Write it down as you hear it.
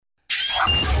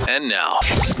And now,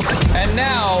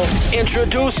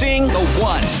 introducing the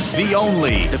one, the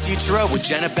only. The Future of with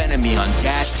Jenna Benamy on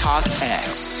Dash Talk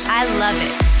X. I love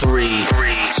it. 3,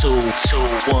 2,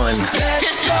 1.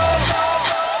 Let's go!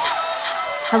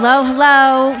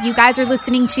 Hello. You guys are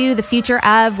listening to The Future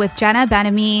of with Jenna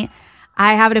Benamy.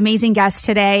 I have an amazing guest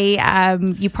today.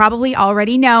 You probably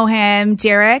already know him,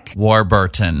 Derek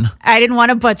Warburton. I didn't want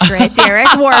to butcher it.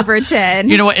 Derek Warburton.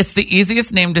 You know what? It's the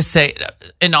easiest name to say.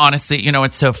 And honestly, you know,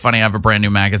 it's so funny. I have a brand new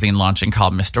magazine launching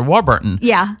called Mr. Warburton.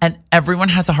 Yeah. And everyone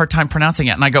has a hard time pronouncing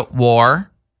it. And I go,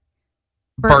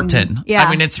 Warburton. Yeah.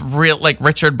 I mean, it's real, like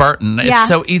Richard Burton. It's Yeah.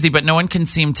 so easy, but no one can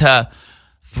seem to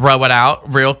throw it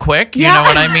out real quick. You know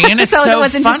what I mean? It's So it so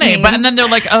wasn't just funny. me. But and then they're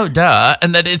like, oh, duh.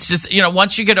 And then it's just, you know,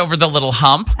 once you get over the little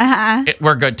hump,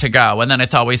 we're good to go. And then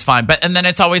it's always fine. And then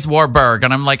it's always Warburg.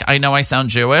 And I'm like, I know I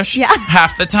sound Jewish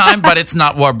half the time, but it's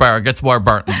not Warburg. It's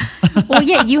Warburton. Well,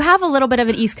 yeah, you have a little bit of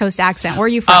an East Coast accent. Where are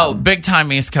you from? Oh, big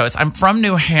time East Coast. I'm from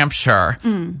New Hampshire,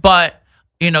 but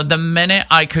you know, the minute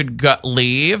I could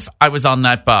leave, I was on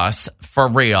that bus for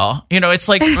real. You know, it's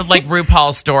like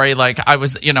RuPaul's story. Like I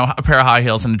was, you know, a pair of high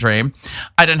heels in a dream.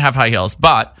 I didn't have high heels,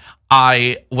 but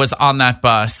I was on that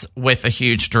bus with a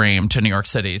huge dream to New York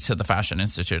City, to the Fashion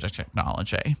Institute of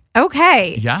Technology.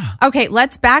 Okay. Yeah. Okay,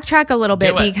 let's backtrack a little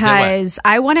bit Do it. because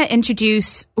I want to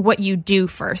introduce what you do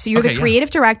first. So you're the creative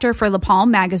director for La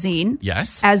Palme magazine.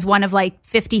 Yes. As one of like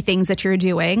 50 things that you're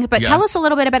doing. But tell us a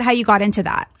little bit about how you got into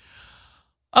that.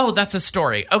 Oh, that's a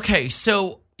story. Okay,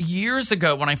 so years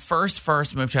ago when I first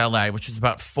moved to LA, which was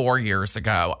about 4 years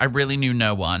ago, I really knew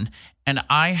no one. And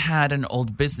I had an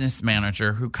old business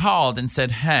manager who called and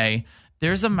said, hey,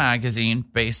 there's a magazine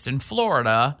based in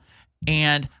Florida,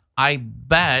 and I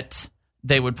bet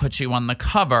they would put you on the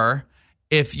cover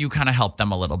if you kind of helped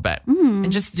them a little bit.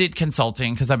 And just did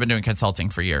consulting, because I've been doing consulting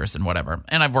for years and whatever.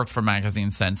 And I've worked for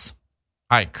magazines since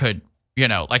I could, you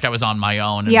know, like I was on my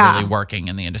own and really working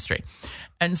in the industry.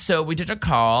 And so we did a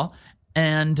call,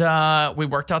 and we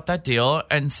worked out that deal.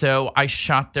 And so I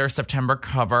shot their September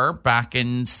cover back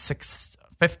in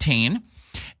 2015,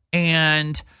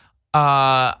 and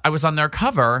I was on their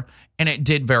cover, and it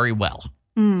did very well.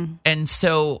 And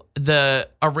so the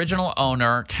original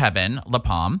owner, Kevin La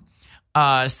Palme,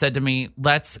 said to me,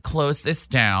 let's close this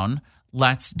down.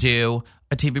 Let's do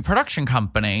a TV production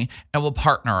company, and we'll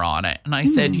partner on it. And I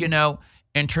said, you know,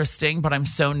 interesting, but I'm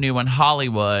so new in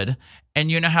Hollywood. And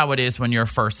you know how it is when you're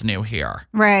first new here.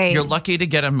 Right. You're lucky to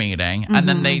get a meeting, and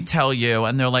then they tell you,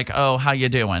 and they're like, oh, how you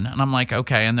doing? And I'm like,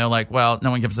 okay. And they're like, well, no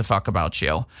one gives a fuck about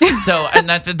you. So, and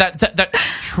that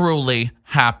truly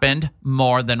happened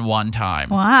more than one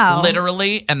time. Wow.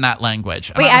 Literally in that language.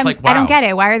 And Wait, I was like, wow. I don't get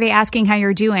it. Why are they asking how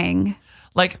you're doing?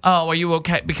 Like, oh, are you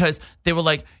okay? Because they were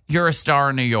like, you're a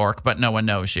star in New York, but no one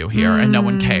knows you here, and no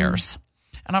one cares.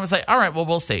 And I was like, all right, well,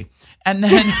 we'll see. And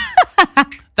then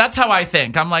that's how I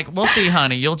think. I'm like, we'll see,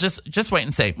 honey. You'll just wait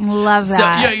and see. Love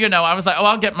that. So, you know, I was like, oh,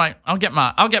 I'll get mine. I'll get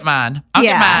mine.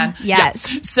 Yes. Yeah.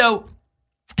 So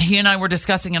he and I were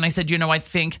discussing, and I said, you know, I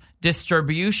think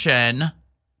distribution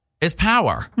is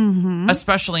power,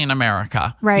 especially in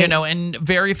America. Right. You know, and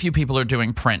very few people are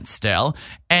doing print still.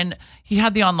 And he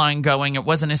had the online going. It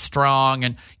wasn't as strong,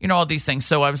 and, you know, all these things.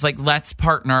 So I was like, let's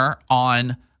partner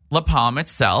on La Palme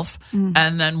itself,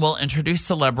 and then we'll introduce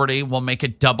celebrity. We'll make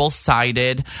it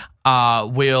double-sided.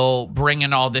 We'll bring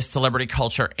in all this celebrity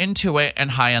culture into it and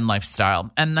high-end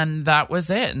lifestyle. And then that was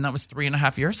it. And that was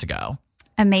 3.5 years ago.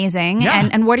 Amazing. Yeah.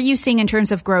 And what are you seeing in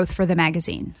terms of growth for the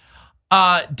magazine?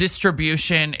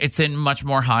 Distribution, it's in much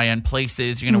more high-end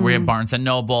places. You know, we're at Barnes &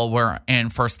 Noble. We're in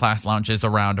first-class lounges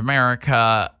around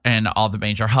America and all the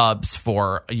major hubs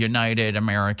for United,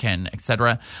 American,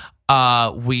 etc.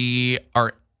 We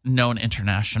are known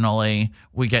internationally.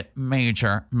 We get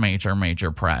major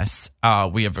press.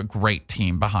 We have a great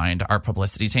team behind our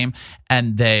publicity team.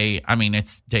 And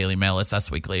it's Daily Mail, it's Us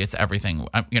Weekly, it's everything.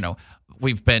 You know,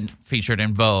 we've been featured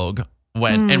in Vogue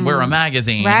and we're a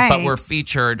magazine, but we're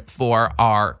featured for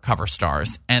our cover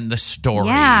stars and the stories.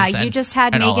 Yeah, you just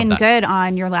had Megan Good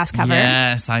on your last cover.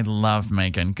 Yes, I love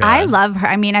Megan Good. I love her.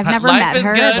 I mean, I've never met her.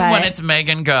 Life is good but when it's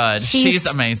Megan Good. She's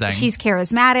amazing. She's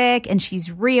charismatic, and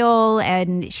she's real,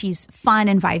 and she's fun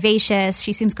and vivacious.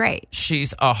 She seems great.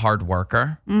 She's a hard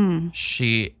worker.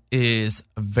 She is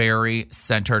very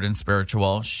centered and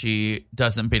spiritual. She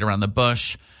doesn't beat around the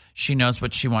bush. She knows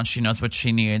what she wants. She knows what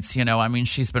she needs. You know, I mean,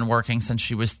 she's been working since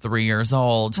she was 3 years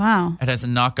old. Wow. It has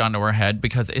not gone to her head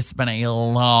because it's been a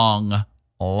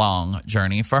long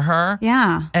journey for her.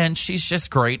 Yeah. And she's just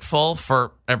grateful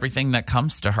for everything that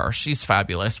comes to her. She's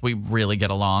fabulous. We really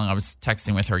get along. I was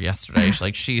texting with her yesterday.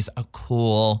 She's a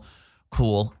cool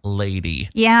lady.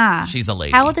 Yeah. She's a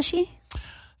lady. How old is she?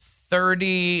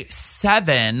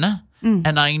 37.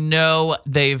 And I know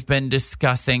they've been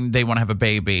discussing they want to have a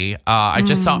baby. I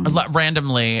just saw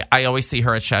randomly. I always see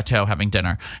her at Chateau having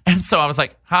dinner, and so I was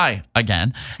like, "Hi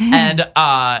again."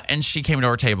 And she came to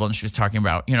our table and she was talking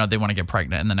about they want to get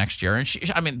pregnant in the next year.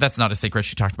 And that's not a secret.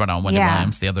 She talked about it on Wendy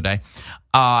Williams the other day.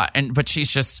 But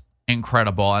she's just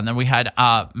incredible. And then we had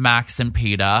Maxim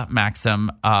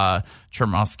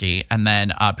Chermosky, and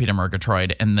then Peter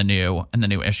Murgatroyd in the new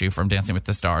issue from Dancing with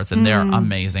the Stars, and they're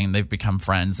amazing. They've become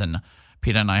friends, and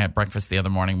Peter and I had breakfast the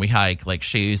other morning. We hike. Like,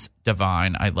 she's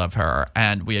divine. I love her.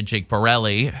 And we had Jake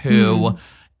Borelli, who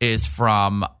is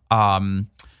from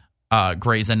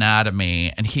Grey's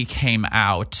Anatomy, and he came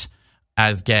out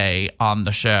as gay on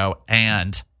the show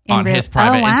and on his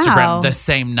private Instagram the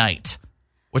same night,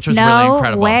 which was really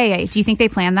incredible. No way. Do you think they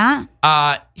planned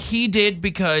that? He did,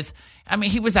 because,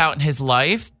 he was out in his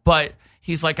life, but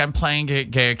he's like, I'm playing a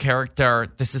gay character.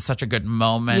 This is such a good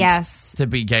moment to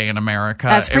be gay in America.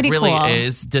 That's pretty cool. It really cool.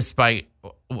 is, despite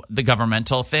the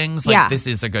governmental things. Like, this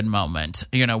is a good moment.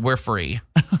 We're free.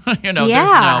 There's no...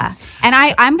 And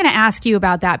I'm going to ask you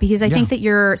about that, because I think that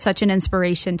you're such an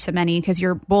inspiration to many, because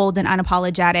you're bold and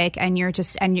unapologetic, and you're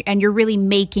just, and you're really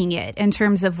making it in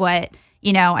terms of what,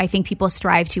 I think people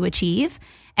strive to achieve.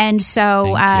 And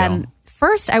so,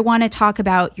 first, I want to talk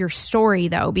about your story,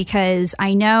 though, because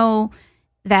I know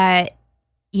that,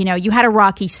 you had a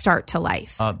rocky start to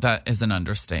life. That is an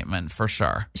understatement, for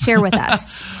sure. Share with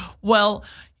us. Well,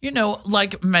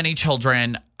 like many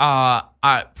children,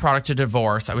 product of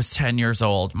divorce, I was 10 years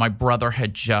old. My brother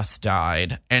had just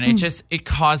died, and it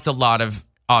caused a lot of,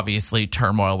 obviously,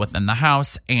 turmoil within the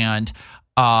house. And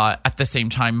at the same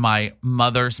time, my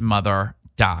mother's mother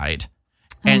died.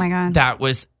 And my God. That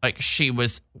was like, she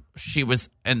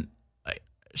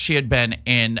had been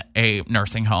in a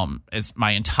nursing home as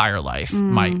my entire life,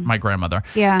 my grandmother.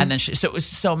 Yeah. And then so it was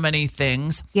so many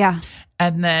things. Yeah.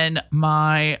 And then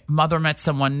my mother met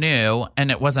someone new,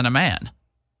 and it wasn't a man.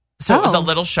 So it was a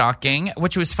little shocking,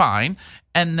 which was fine.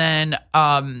 And then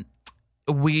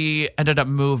we ended up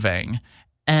moving,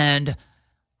 and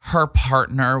her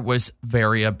partner was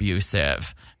very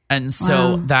abusive. And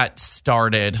so that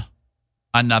started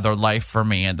another life for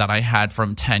me, and that I had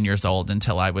from 10 years old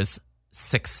until I was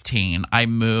 16. I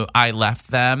left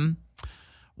them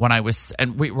when I was,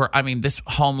 and we were, this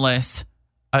homeless,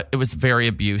 it was very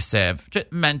abusive,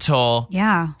 mental,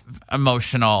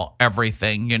 emotional,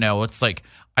 everything. It's like,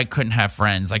 I couldn't have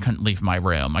friends. I couldn't leave my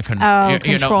room. I couldn't,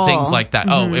 things like that.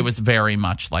 Mm-hmm. It was very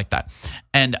much like that.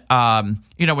 And,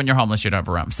 when you're homeless, you don't have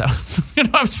a room. So,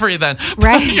 I was free then,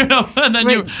 right? And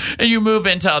then you move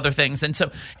into other things. And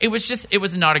so it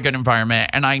was not a good environment.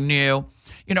 And I knew,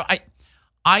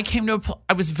 I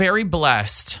was very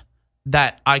blessed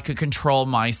that I could control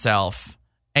myself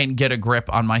and get a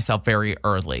grip on myself very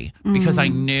early, because I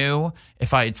knew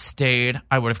if I had stayed,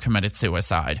 I would have committed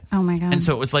suicide. Oh my God. And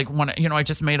so it was like, I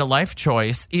just made a life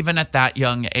choice, even at that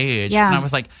young age. Yeah. And I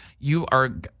was like, you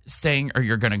are staying or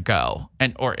you're going to go,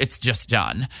 or it's just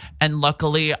done. And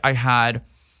luckily I had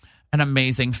an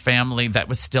amazing family that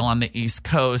was still on the East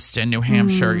Coast in New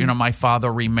Hampshire. My father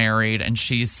remarried, and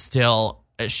she's still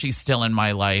in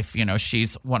my life.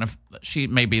 She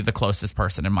may be the closest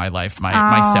person in my life. My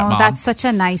stepmom. That's such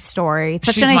a nice story. It's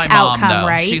such She's a nice my mom, outcome, though.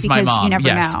 right? She's because my mom. you never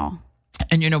yes. know.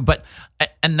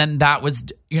 And then that was,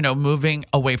 moving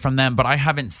away from them. But I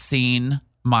haven't seen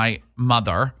my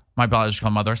mother, my biological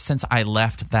mother, since I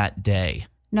left that day.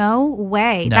 No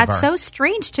way. Never. That's so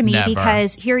strange to me. Never.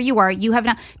 Because here you are. You have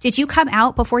not. Did you come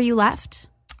out before you left?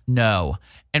 No.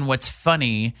 And what's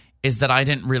funny is that I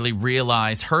didn't really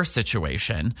realize her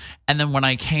situation. And then when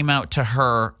I came out to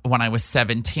her when I was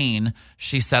 17,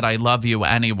 she said, I love you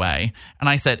anyway. And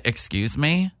I said, excuse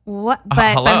me? What?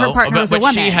 But her partner was a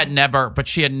woman. She had never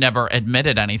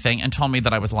admitted anything and told me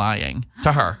that I was lying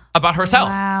to her about herself.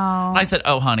 Wow. And I said,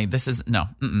 oh, honey, this is, no.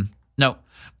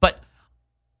 But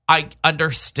I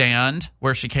understand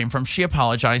where she came from. She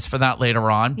apologized for that later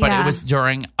on, but it was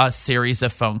during a series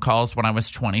of phone calls when I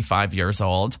was 25 years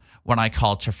old when I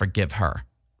called to forgive her.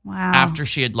 Wow. After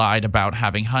she had lied about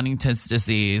having Huntington's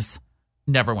disease,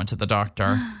 never went to the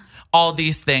doctor. All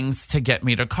these things to get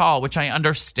me to call, which I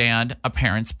understand a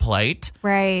parent's plight.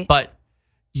 Right. But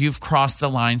you've crossed the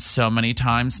line so many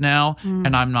times now,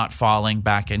 and I'm not falling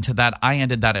back into that. I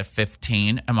ended that at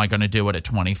 15. Am I going to do it at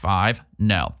 25?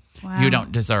 No. Wow. You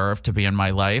don't deserve to be in my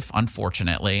life,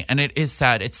 unfortunately. And it is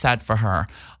sad. It's sad for her.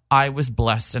 I was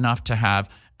blessed enough to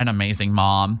have an amazing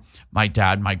mom, my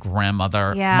dad, my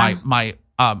grandmother. Yeah. My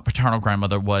paternal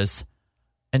grandmother was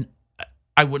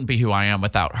I wouldn't be who I am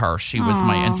without her. She was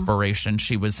my inspiration.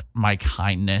 She was my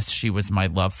kindness. She was my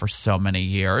love for so many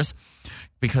years.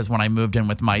 Because when I moved in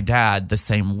with my dad the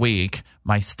same week,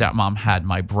 my stepmom had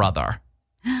my brother.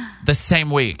 The same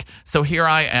week. So here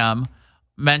I am,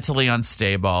 mentally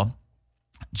unstable,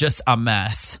 just a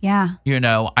mess. Yeah. You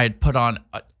know, I had put on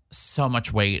so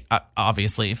much weight,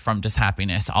 obviously, from just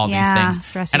happiness, all these things.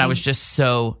 Stressing. And I was just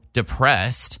so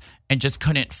depressed and just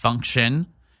couldn't function.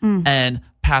 And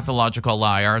pathological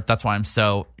liar. That's why I'm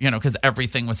so, because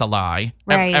everything was a lie.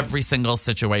 Right. Every single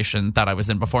situation that I was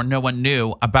in before, no one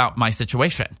knew about my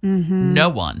situation. No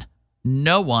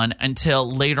one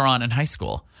until later on in high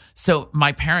school. So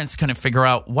my parents couldn't figure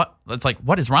out what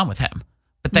is wrong with him,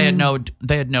 but they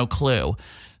had no clue.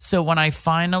 So when I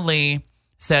finally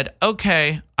said,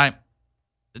 okay,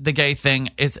 the gay thing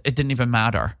it didn't even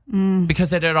matter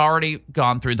because it had already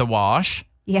gone through the wash.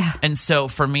 Yeah. And so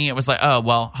for me, it was like, oh,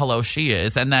 well, hello, she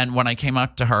is. And then when I came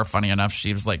out to her, funny enough,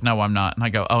 she was like, no, I'm not. And I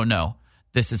go, oh, no,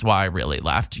 this is why I really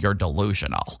left. You're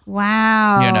delusional.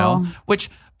 Wow. Which,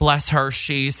 bless her,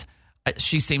 she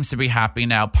seems to be happy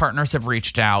now. Partners have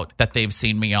reached out that they've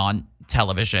seen me on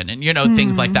television and,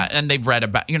 things like that. And they've read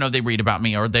about, they read about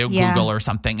me or they'll Google or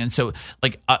something. And so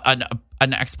like an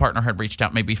ex-partner had reached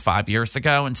out maybe 5 years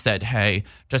ago and said, hey,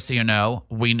 just so you know,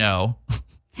 we know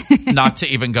not to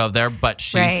even go there, but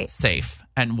she's safe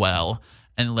and well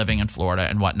and living in Florida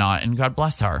and whatnot. And God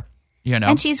bless her,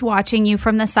 And she's watching you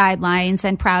from the sidelines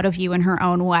and proud of you in her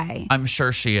own way. I'm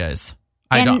sure she is.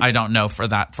 I don't know for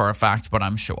a fact, but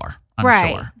I'm sure. I'm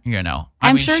sure.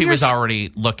 I mean, sure she was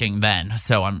already looking then,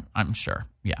 so I'm sure.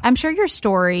 Yeah. I'm sure your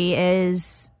story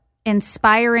is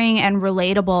inspiring and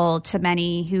relatable to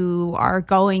many who are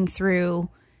going through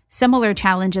similar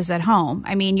challenges at home.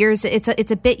 I mean, yours it's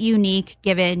a bit unique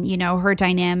given, her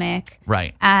dynamic.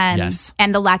 Right. Yes.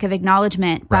 And the lack of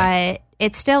acknowledgement, but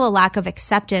it's still a lack of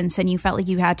acceptance and you felt like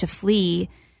you had to flee.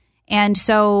 And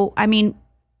so, I mean,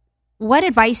 what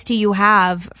advice do you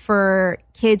have for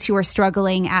kids who are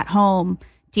struggling at home,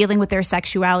 dealing with their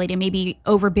sexuality, maybe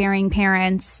overbearing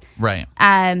parents? Right.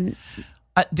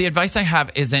 The advice I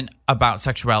have isn't about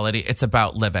sexuality. It's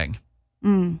about living.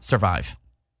 Survive.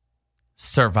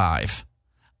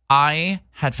 I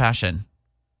had fashion.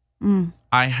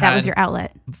 That was your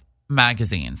outlet.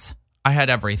 Magazines. I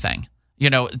had everything.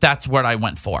 That's what I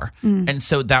went for. And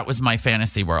so that was my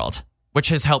fantasy world, which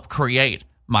has helped create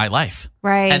my life.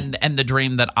 Right. And the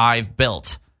dream that I've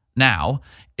built now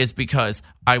is because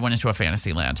I went into a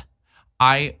fantasy land.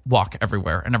 I walk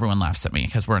everywhere and everyone laughs at me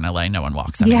because we're in LA. No one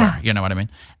walks anywhere. Yeah. You know what I mean?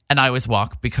 And I always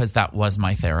walk because that was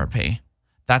my therapy.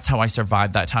 That's how I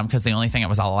survived that time because the only thing I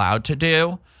was allowed to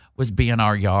do was be in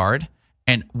our yard.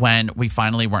 And when we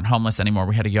finally weren't homeless anymore,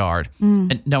 we had a yard.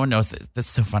 And no one knows this. This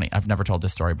is so funny. I've never told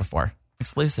this story before.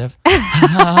 Exclusive.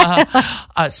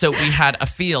 So we had a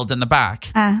field in the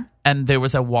back. And there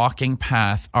was a walking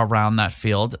path around that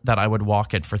field that I would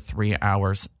walk it for 3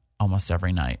 hours almost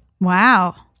every night.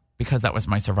 Wow. Because that was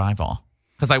my survival.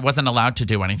 Because I wasn't allowed to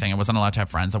do anything. I wasn't allowed to have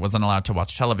friends. I wasn't allowed to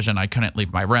watch television. I couldn't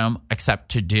leave my room except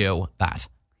to do that.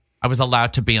 I was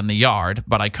allowed to be in the yard,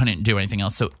 but I couldn't do anything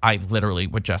else. So I literally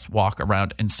would just walk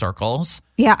around in circles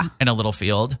in a little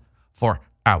field for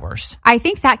hours. I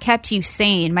think that kept you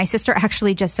sane. My sister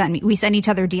actually just we send each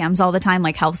other DMs all the time,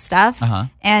 like health stuff.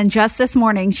 And just this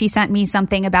morning, she sent me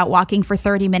something about walking for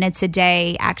 30 minutes a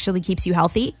day actually keeps you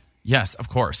healthy. Yes, of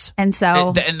course. And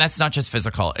so... and that's not just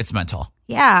physical, it's mental.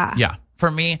 Yeah. Yeah.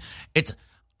 For me, it's...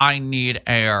 I need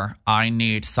air. I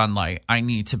need sunlight. I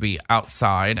need to be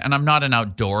outside. And I'm not an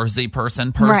outdoorsy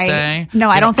person per se. No,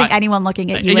 I don't think anyone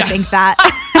looking at you would think that.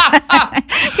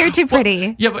 You're too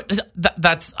pretty. Well, but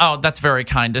that's very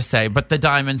kind to say. But the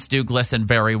diamonds do glisten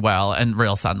very well in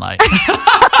real sunlight.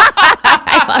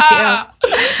 I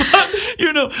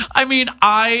love you.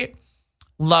 I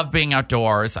love being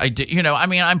outdoors. I do,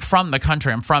 I'm from the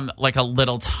country. I'm from like a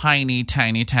little tiny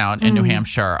town in New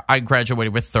Hampshire. I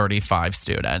graduated with 35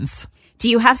 students. Do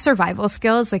you have survival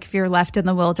skills? Like if you're left in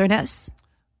the wilderness?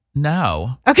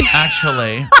 No. Okay.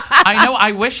 Actually, I know.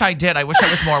 I wish I did. I wish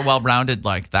I was more well-rounded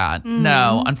like that.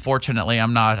 No, unfortunately,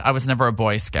 I'm not. I was never a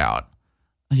Boy Scout.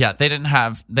 Yeah, they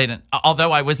didn't,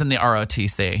 although I was in the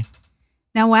ROTC.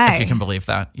 No way. If you can believe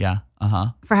that. Yeah.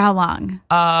 For how long?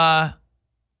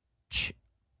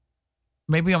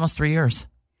 Maybe almost 3 years.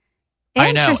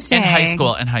 Interesting. I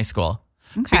know. In high school.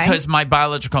 Okay. Because my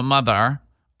biological mother,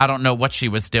 I don't know what she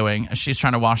was doing. She's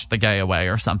trying to wash the gay away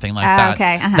or something like that.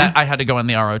 Okay. That I had to go in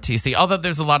the ROTC. Although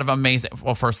there's a lot of amazing,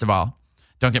 well, first of all,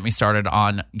 don't get me started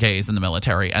on gays in the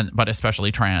military, but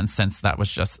especially trans, since that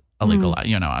was just illegal.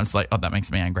 I was like, oh, that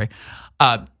makes me angry.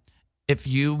 If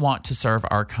you want to serve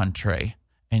our country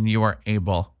and you are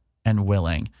able and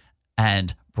willing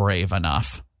and brave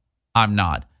enough. I'm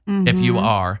not. If you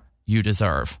are, you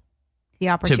deserve the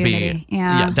opportunity.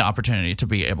 The opportunity to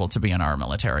be able to be in our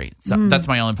military. So that's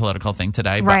my only political thing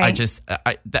today. But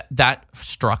that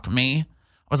struck me. I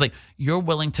was like, you're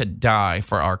willing to die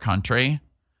for our country,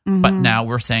 but now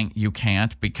we're saying you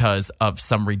can't because of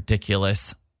some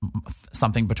ridiculous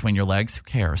something between your legs. Who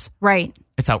cares? Right.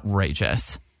 It's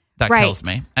outrageous. That kills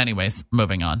me. Anyways,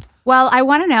 moving on. Well, I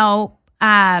want to know,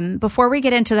 before we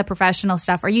get into the professional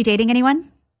stuff, are you dating anyone?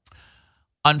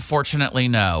 Unfortunately,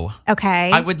 no.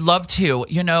 Okay. I would love to.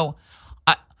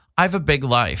 I have a big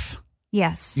life.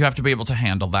 Yes. You have to be able to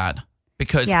handle that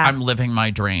because I'm living my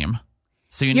dream.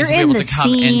 So you need You're to be able to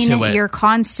come into it. You're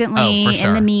constantly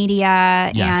in the media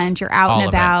and you're out and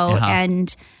about.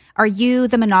 And are you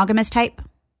the monogamous type?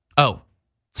 Oh,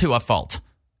 to a fault.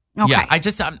 Okay.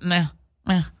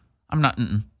 Yeah, I'm not.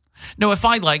 No, if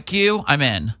I like you, I'm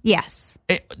in. Yes.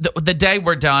 The day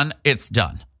we're done, it's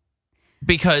done.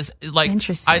 Because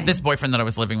this boyfriend that I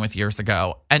was living with years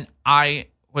ago, and I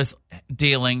was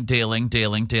dealing,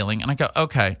 and I go,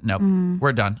 okay, nope,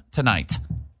 we're done tonight.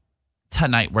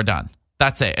 Tonight we're done.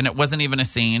 That's it. And it wasn't even a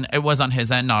scene. It was on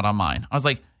his end, not on mine. I was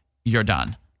like, you're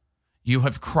done. You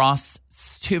have crossed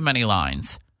too many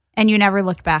lines. And you never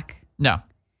looked back? No.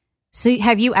 So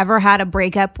have you ever had a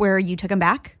breakup where you took him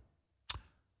back?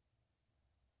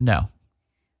 No.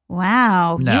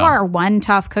 Wow. No. You are one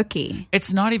tough cookie.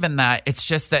 It's not even that. It's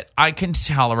just that I can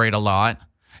tolerate a lot.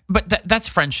 But that's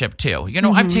friendship too.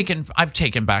 I've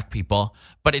taken back people,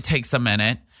 but it takes a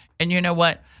minute. And you know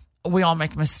what? We all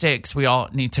make mistakes. We all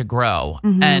need to grow.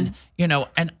 And,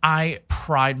 and I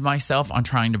pride myself on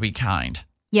trying to be kind.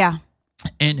 Yeah.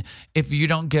 And if you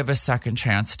don't give a second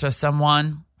chance to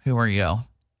someone, who are you?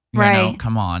 Right.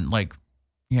 Come on.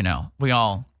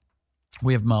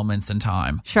 We have moments in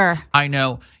time. Sure. I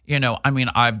know,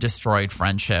 I've destroyed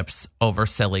friendships over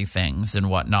silly things and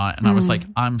whatnot. And I was like,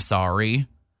 I'm sorry.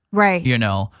 Right.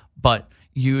 But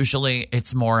usually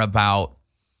it's more about,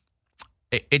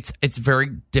 it's very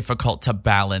difficult to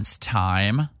balance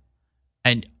time.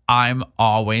 And I'm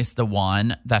always the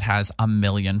one that has a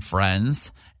million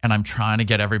friends and I'm trying to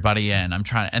get everybody in.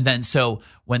 And then so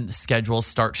when the schedules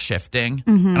start shifting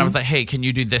and I was like, hey, can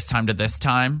you do this time to this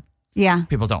time? Yeah.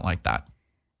 People don't like that.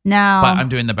 No. But I'm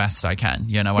doing the best I can.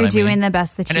 You know what I mean? You're doing the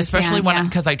best that you can. And especially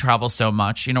because I travel so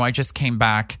much. I just came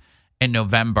back in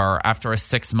November after a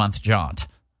 6-month jaunt.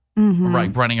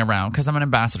 Right, running around because I'm an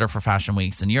ambassador for fashion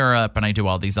weeks in Europe and I do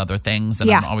all these other things and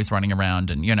I'm always running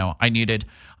around and I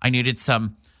needed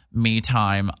some me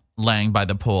time laying by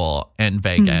the pool in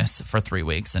Vegas for 3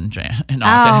 weeks in August.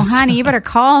 Oh, honey, you better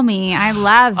call me. I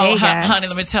love Vegas. Honey,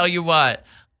 let me tell you what.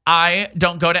 I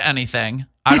don't go to anything.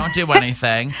 I don't do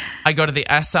anything. I go to the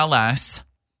SLS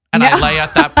and I lay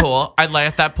at that pool. I lay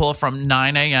at that pool from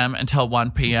 9 a.m. until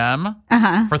 1 p.m.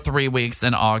 For 3 weeks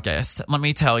in August. Let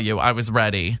me tell you, I was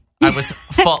ready. I was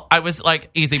full. I was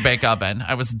like easy bake oven.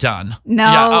 I was done. Way.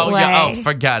 Oh,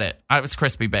 forget it. I was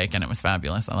crispy bacon. It was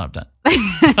fabulous. I loved it.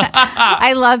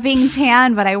 I love being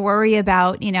tan, but I worry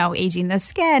about, aging the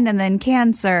skin and then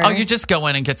cancer. Oh, you just go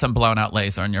in and get some blown out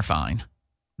laser and you're fine.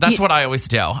 That's what I always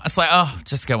do. It's like,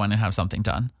 just go in and have something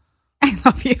done. I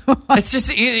love you. It's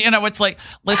just, it's like,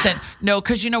 listen, no,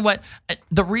 because you know what?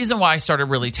 The reason why I started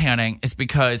really tanning is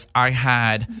because I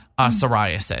had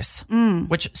psoriasis,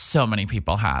 which so many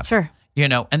people have. Sure.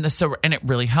 And it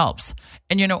really helps.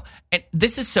 And, and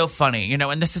this is so funny,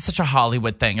 and this is such a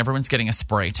Hollywood thing. Everyone's getting a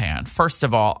spray tan. First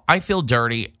of all, I feel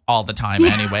dirty all the time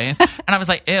anyways. And I was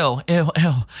like, ew.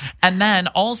 And then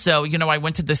also, I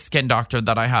went to this skin doctor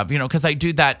that I have, because I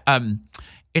do that,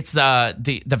 it's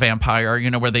the vampire,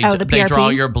 where they draw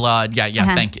your blood.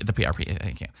 Yeah. Thank you. The PRP.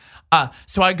 Thank you.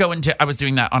 So I was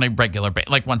doing that on a regular basis,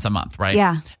 like once a month. Right.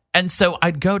 Yeah. And so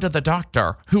I'd go to the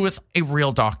doctor who was a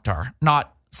real doctor,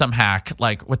 not some hack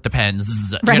like with the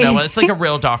pens, right. It's like a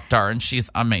real doctor and she's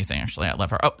amazing. Actually, I love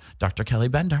her. Oh, Dr. Kelly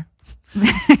Bender.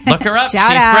 Look her up. She's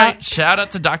great. Shout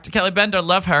out to Dr. Kelly Bender.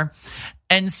 Love her.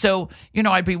 And so,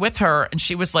 I'd be with her and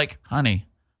she was like, honey,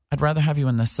 I'd rather have you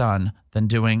in the sun than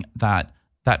doing that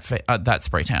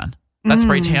spray tan. That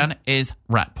spray tan is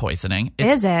rat poisoning.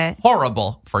 Is it?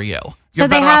 Horrible for you. So You're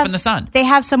better off in the sun. They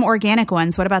have some organic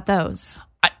ones. What about those?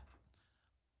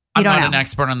 I'm not an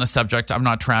expert on the subject. I'm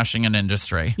not trashing an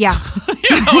industry. Yeah.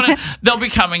 They'll be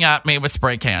coming at me with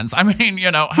spray cans. I mean,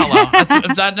 hello.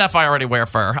 That's enough I already wear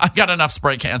fur. I've got enough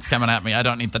spray cans coming at me. I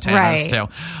don't need the tanners too.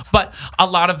 But a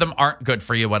lot of them aren't good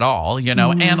for you at all,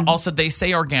 And also they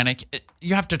say organic.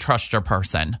 You have to trust your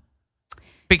person.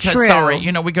 Because, sorry,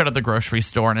 we go to the grocery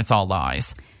store and it's all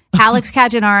lies. Alex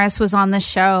Kajanaris was on the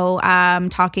show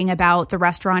talking about the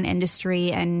restaurant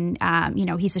industry. And,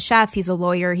 he's a chef, he's a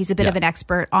lawyer, he's a bit of an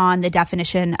expert on the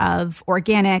definition of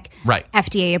organic, right?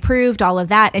 FDA approved, all of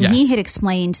that. And Yes. he had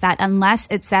explained that unless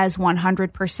it says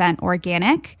 100%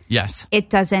 organic, Yes. it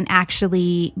doesn't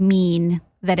actually mean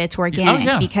that it's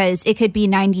organic because it could be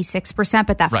 96%,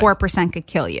 but that 4% could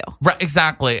kill you. Right,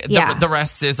 exactly. Yeah. The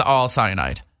rest is all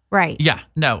cyanide. Right. Yeah,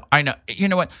 no, I know. You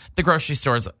know what? The grocery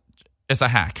store is a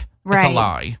hack. Right. It's a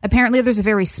lie. Apparently, there's a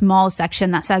very small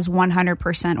section that says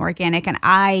 100% organic, and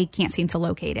I can't seem to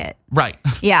locate it. Right.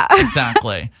 Yeah.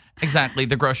 Exactly.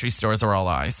 The grocery stores are all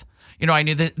lies. I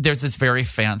knew that there's this very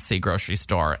fancy grocery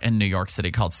store in New York City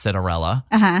called Citarella.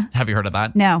 Uh-huh. Have you heard of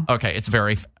that? No. Okay, it's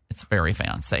very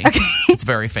fancy. Okay. It's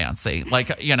very fancy.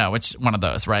 Like, it's one of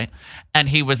those, right? And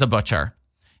he was a butcher.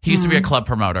 He used to be a club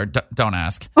promoter. Don't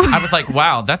ask. I was like,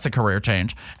 wow, that's a career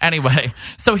change. Anyway,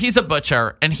 so he's a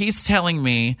butcher, and he's telling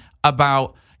me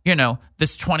about,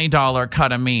 this $20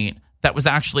 cut of meat that was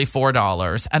actually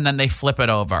 $4, and then they flip it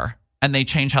over. And they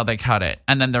change how they cut it.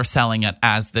 And then they're selling it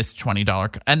as this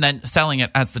 $20 and then selling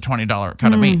it as the $20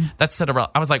 cut of meat. That's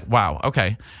I was like, wow,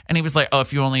 okay. And he was like, oh,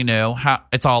 if you only knew how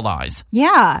it's all lies.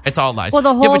 Yeah. It's all lies. Well,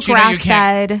 the whole but grass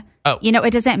fed,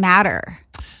 it doesn't matter.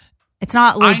 It's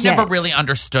not legit. I never really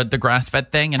understood the grass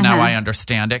fed thing. And now I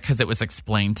understand it because it was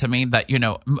explained to me that,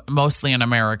 mostly in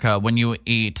America, when you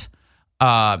eat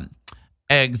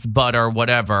eggs, butter,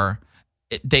 whatever,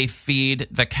 they feed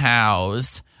the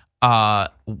cows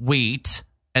wheat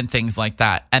and things like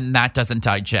that, and that doesn't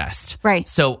digest. Right.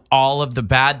 So all of the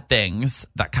bad things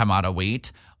that come out of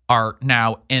wheat are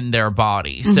now in their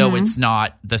body. So it's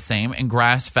not the same. And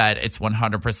grass fed, it's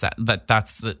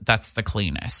 100%. That's the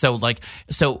cleanest. So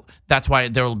that's why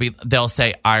they'll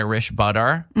say Irish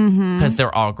butter because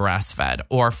they're all grass fed,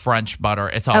 or French butter.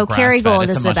 It's all grass fed. Kerrygold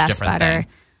It's is a the much best different butter.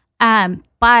 thing.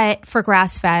 But for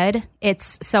grass fed,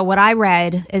 so what I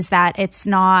read is that it's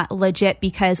not legit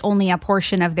because only a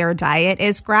portion of their diet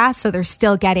is grass. So they're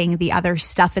still getting the other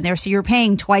stuff in there. So you're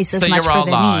paying twice as much for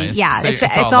the meat. Yeah. So it's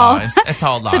all lies. It's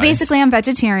all lies. So basically I'm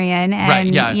vegetarian and,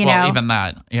 right. Yeah. Well, even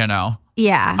that,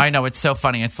 Yeah. I know. It's so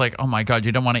funny. It's like, oh my God,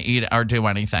 you don't want to eat or do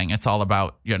anything. It's all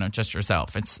about, just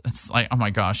yourself. It's like, oh my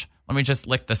gosh, let me just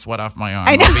lick the sweat off my arm.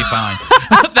 I'll be fine.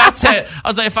 That's it. I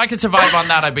was like, if I could survive on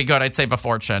that, I'd be good. I'd save a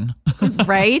fortune.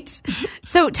 Right.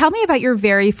 So tell me about your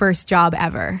very first job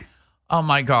ever. Oh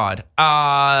my God.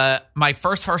 My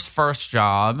first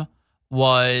job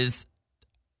was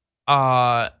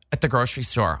at the grocery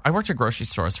store. I worked at grocery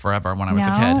stores forever when I was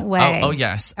a kid. No way. Oh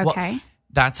yes. Okay. Well,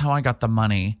 that's how I got the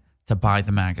money to buy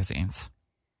the magazines.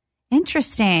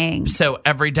 Interesting. So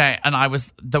every day, and I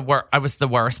was the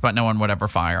worst, but no one would ever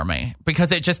fire me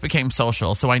because it just became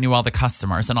social. So I knew all the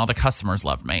customers, and all the customers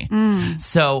loved me.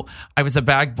 So I was a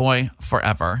bag boy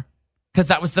forever because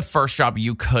that was the first job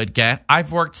you could get.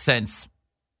 I've worked since.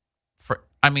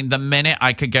 The minute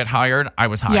I could get hired, I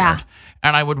was hired. Yeah.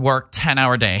 And I would work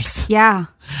 10-hour days. Yeah.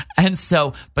 And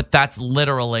so, but that's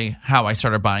literally how I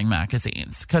started buying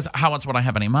magazines. Because how else would I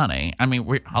have any money? We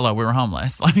were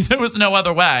homeless. Like, there was no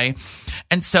other way.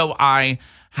 And so I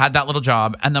had that little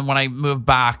job. And then when I moved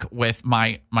back with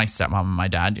my stepmom and my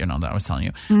dad, that I was telling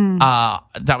you,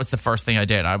 that was the first thing I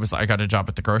did. I got a job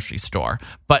at the grocery store.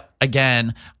 But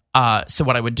again, so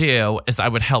what I would do is I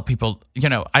would help people,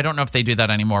 I don't know if they do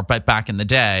that anymore, but back in the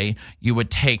day, you would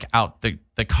take out the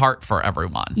cart for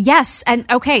everyone. Yes. And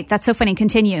okay, that's so funny.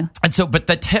 Continue. And so, but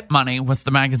the tip money was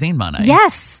the magazine money.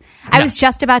 Yes. I was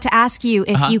just about to ask you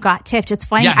if you got tipped. It's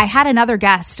funny. Yes. I had another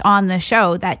guest on the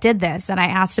show that did this, and I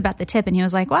asked about the tip, and he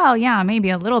was like, well, yeah,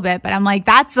 maybe a little bit. But I'm like,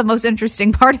 that's the most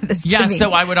interesting part of this to me.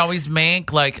 So I would always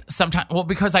make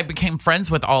because I became friends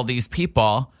with all these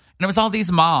people. And it was all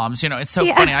these moms, it's so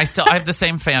funny. I have the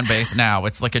same fan base now.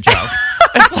 It's like a joke.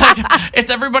 It's like,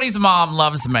 it's everybody's mom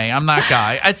loves me. I'm that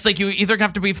guy. It's like you either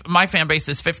have to be, my fan base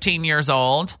is 15 years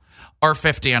old or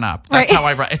 50 and up. That's how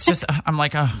I run. It's just, I'm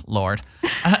like, oh, Lord.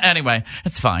 Anyway,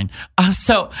 it's fine. I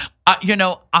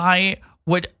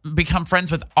would become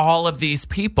friends with all of these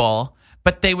people,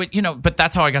 but they would, but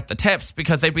that's how I got the tips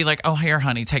because they'd be like, oh, here,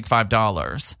 honey, take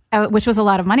 $5. Which was a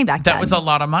lot of money back then. That was a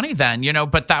lot of money then,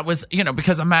 but that was,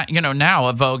 because I'm at, now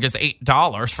a Vogue is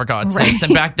 $8 for God's sakes.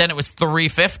 And back then it was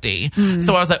 $3.50.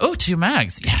 So I was like, oh, 2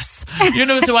 mags. Yes.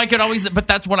 So I could always, but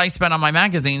that's what I spent on my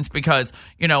magazines because,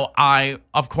 I,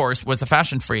 of course, was a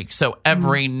fashion freak. So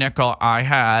every nickel I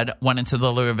had went into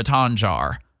the Louis Vuitton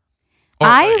jar.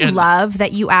 I love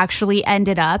that you actually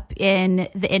ended up in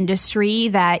the industry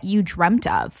that you dreamt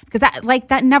of.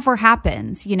 That never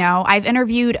happens. I've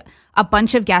interviewed a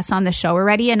bunch of guests on the show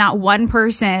already, and not one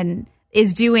person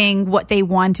is doing what they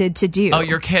wanted to do. Oh,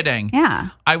 you're kidding. Yeah.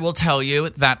 I will tell you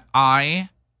that I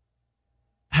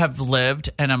have lived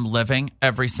and am living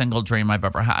every single dream I've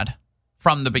ever had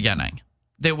from the beginning.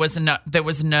 There was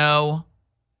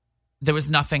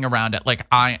nothing around it. Like,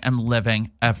 I am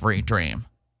living every dream.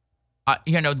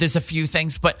 There's a few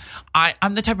things, but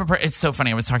I'm the type of person. It's so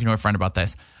funny. I was talking to a friend about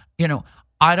this.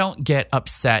 I don't get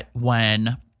upset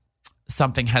when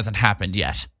something hasn't happened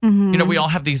yet. Mm-hmm. We all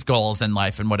have these goals in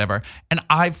life and whatever. And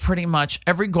I've pretty much,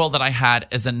 every goal that I had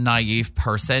as a naive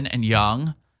person and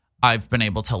young, I've been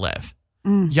able to live.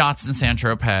 Yachts in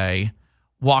Saint-Tropez,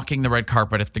 walking the red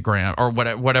carpet at the Grand or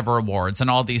whatever awards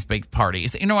and all these big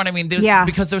parties. You know what I mean?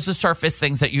 Because there's the surface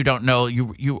things that you don't know.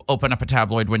 You open up a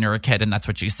tabloid when you're a kid and that's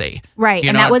what you see. Right.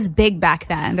 And that was big back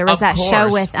then. There was that show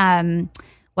with,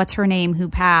 what's her name who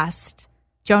passed?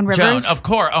 Joan Rivers. Of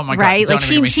course. Oh my God. Right? Like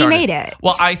she made it.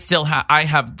 Well, I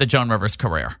have the Joan Rivers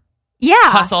career. Yeah.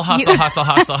 Hustle.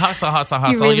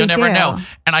 Really You never do. know.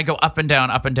 And I go up and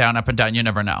down, up and down, up and down. You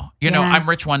never know. I'm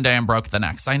rich one day and broke the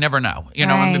next. I never know.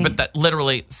 But that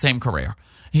literally same career,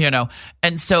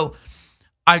 And so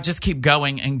I just keep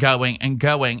going and going and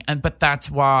going. But that's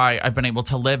why I've been able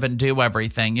to live and do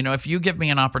everything. If you give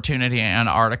me an opportunity in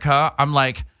Antarctica, I'm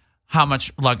like, how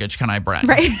much luggage can I bring?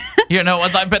 Right.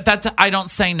 But I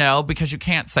don't say no because you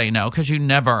can't say no because you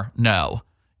never know.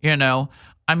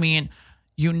 I mean,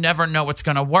 you never know what's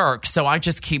going to work. So I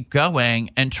just keep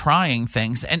going and trying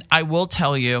things. And I will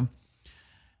tell you,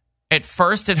 at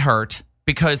first it hurt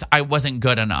because I wasn't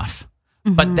good enough.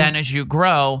 Mm-hmm. But then as you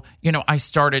grow, I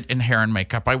started in hair and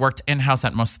makeup. I worked in-house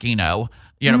at Moschino,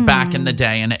 back in the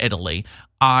day in Italy.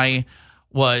 I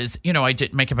was, I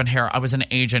did makeup and hair. I was an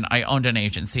agent. I owned an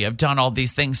agency. I've done all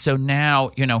these things. So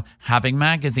now, having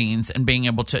magazines and being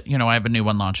able to, I have a new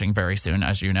one launching very soon,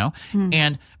 as you know,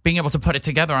 and being able to put it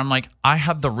together, I'm like, I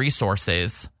have the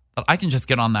resources that I can just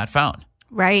get on that phone.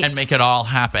 Right. And make it all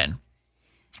happen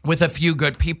with a few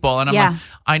good people. And I'm like,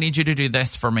 I need you to do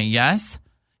this for me. Yes.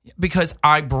 Because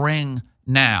I bring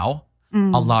now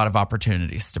a lot of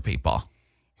opportunities to people.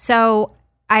 So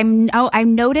I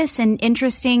notice an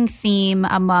interesting theme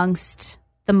amongst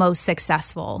the most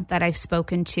successful that I've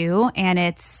spoken to, and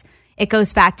it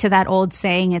goes back to that old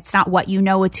saying, it's not what you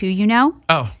know, it's who you know.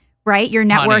 Oh. Right? Your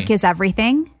network Honey, is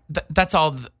everything. That's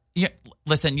all.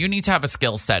 Listen, you need to have a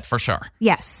skill set for sure.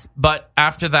 Yes. But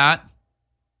after that,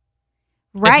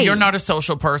 right. If you're not a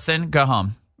social person, go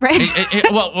home. Right.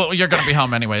 Well, you're going to be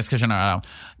home anyways because you're not at home.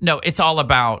 No, it's all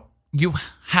about you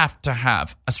have to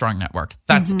have a strong network.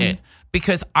 That's it.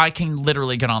 Because I can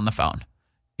literally get on the phone.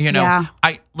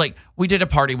 We did a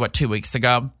party, 2 weeks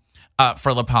ago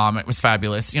for La Palme. It was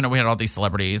fabulous. We had all these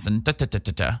celebrities and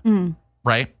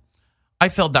right? I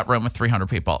filled that room with 300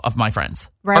 people of my friends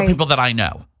or people that I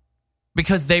know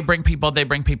because they bring people.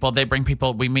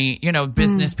 We meet,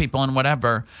 business people and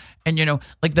whatever. And,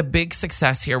 the big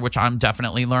success here, which I'm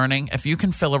definitely learning, if you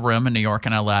can fill a room in New York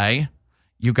and LA,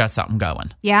 you got something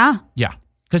going. Yeah. Yeah.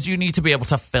 Because you need to be able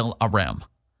to fill a room.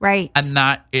 Right. And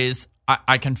that is,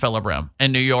 I can fill a room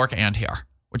in New York and here,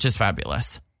 which is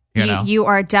fabulous. You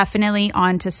are definitely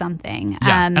onto something.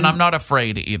 Yeah. And I'm not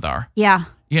afraid either. Yeah.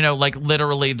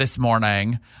 Literally this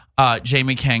morning,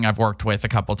 Jamie King, I've worked with a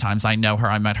couple times. I know her.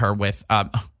 I met her with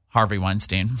Harvey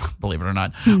Weinstein, believe it or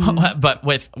not. But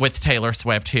with Taylor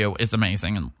Swift, who is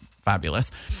amazing and fabulous.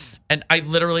 And I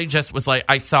literally just was like,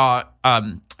 I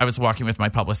was walking with my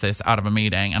publicist out of a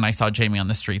meeting and I saw Jamie on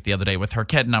the street the other day with her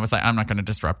kid. And I was like, I'm not going to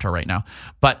disrupt her right now,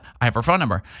 but I have her phone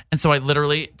number. And so I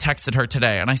literally texted her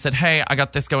today and I said, hey, I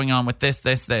got this going on with this.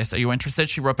 Are you interested?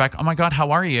 She wrote back, oh my God,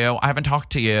 how are you? I haven't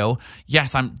talked to you.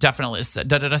 Yes, I'm definitely, send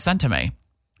to me.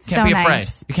 Can't be afraid.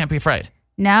 Nice. You can't be afraid.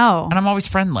 No. And I'm always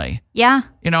friendly. Yeah.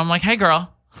 I'm like, hey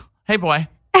girl, hey boy,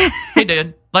 hey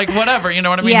dude. Like whatever, you know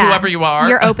what I mean? Yeah. Whoever you are.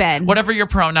 You're open. Whatever your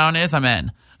pronoun is, I'm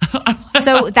in.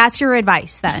 So that's your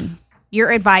advice then.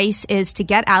 Your advice is to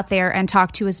get out there and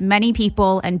talk to as many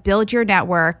people and build your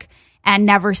network and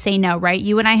never say no, right?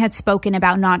 You and I had spoken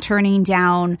about not turning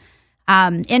down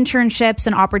internships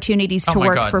and opportunities to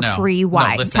work for free.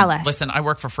 Why? Tell us. Listen, I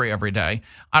work for free every day.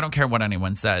 I don't care what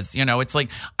anyone says. It's like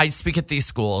I speak at these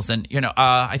schools and,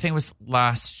 I think it was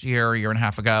last year, a year and a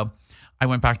half ago, I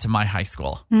went back to my high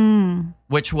school,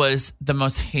 which was the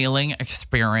most healing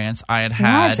experience I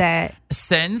had Was it?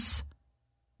 Since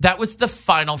that was the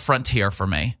final frontier for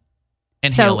me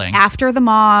in so healing. After the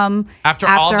mom, after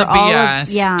all the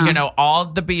BS, all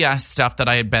the BS stuff that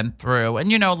I had been through.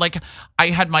 And, I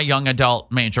had my young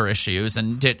adult major issues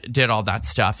and did all that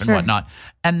stuff and whatnot.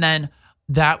 And then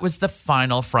that was the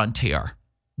final frontier.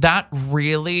 That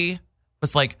really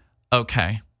was like,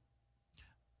 okay,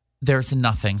 there's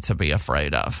nothing to be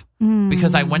afraid of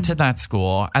because I went to that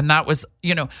school and that was,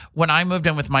 when I moved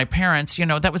in with my parents,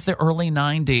 that was the early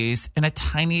 90s in a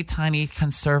tiny, tiny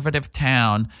conservative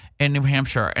town in New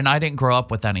Hampshire. And I didn't grow up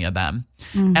with any of them.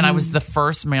 And I was the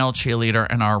first male cheerleader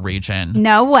in our region.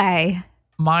 No way.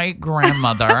 My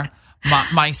grandmother,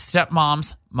 my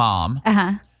stepmom's mom,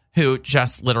 who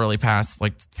just literally passed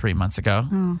like 3 months ago.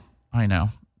 Oh. I know.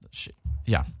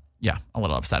 Yeah, a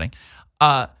little upsetting.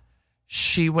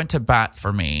 She went to bat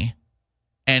for me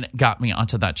and got me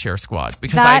onto that cheer squad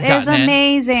because I had gotten in.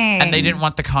 Amazing. And they didn't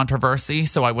want the controversy,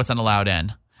 so I wasn't allowed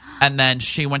in. And then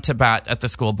she went to bat at the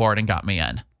school board and got me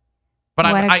in. But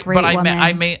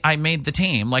I made the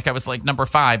team. Like I was like number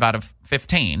 5 out of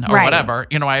 15 or whatever.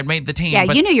 I had made the team. Yeah,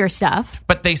 you knew your stuff.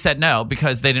 But they said no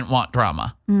because they didn't want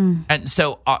drama. And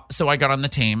so I got on the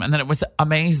team, and then it was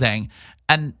amazing.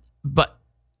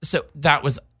 So that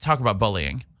was talk about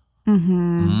bullying.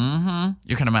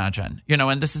 You can imagine,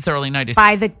 and this is the early 90s.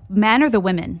 By the men or the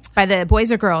women? By the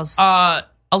boys or girls? A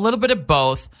little bit of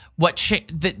both. The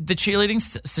cheerleading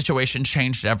situation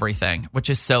changed everything, which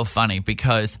is so funny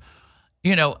because,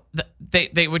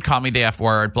 they would call me the F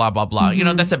word, blah, blah, blah.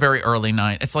 That's a very early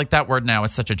night. It's like that word now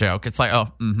is such a joke. It's like,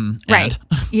 right.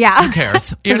 Yeah. Who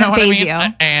cares? You know what I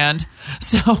mean? And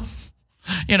so,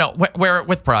 wear it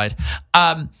with pride.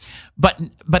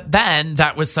 But then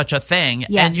that was such a thing.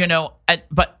 Yes. And,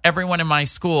 but everyone in my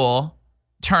school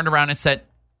turned around and said,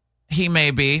 he may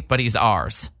be, but he's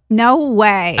ours. No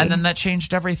way. And then that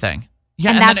changed everything.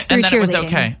 Yeah. And that's through cheerleading. It was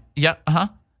okay. Yep.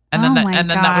 And then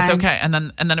that was okay. And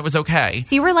then it was okay.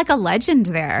 So you were like a legend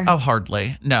there. Oh,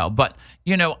 hardly. No. But,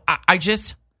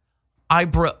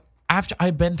 after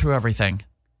I'd been through everything.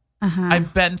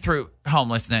 I've been through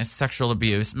homelessness, sexual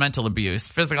abuse, mental abuse,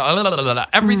 physical,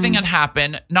 everything had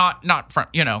happened. Not from,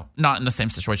 not in the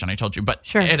same situation I told you, but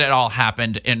sure. It had all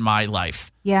happened in my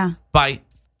life. Yeah. By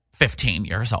 15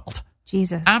 years old.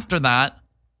 Jesus. After that,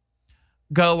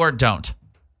 go or don't.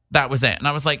 That was it. And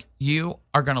I was like, you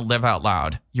are going to live out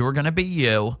loud. You are going to be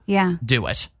you. Yeah. Do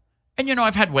it. And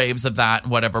I've had waves of that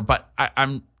and whatever, but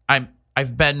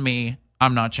I've been me.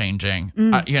 I'm not changing.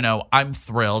 I'm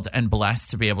thrilled and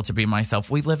blessed to be able to be myself.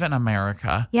 We live in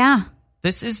America. Yeah.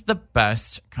 This is the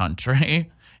best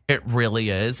country. It really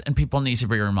is. And people need to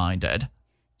be reminded.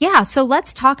 Yeah. So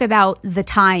let's talk about the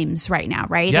times right now,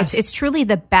 right? Yes. It's truly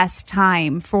the best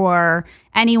time for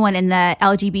anyone in the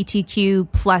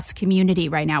LGBTQ plus community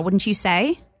right now, wouldn't you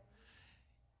say?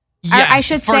 Yes, I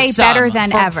should say better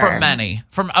than ever. For many.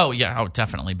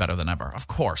 Definitely better than ever, of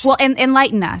course. Well,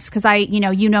 enlighten us, because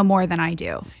you know more than I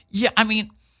do. Yeah, I mean,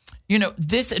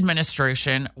 this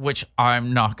administration, which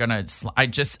I'm not going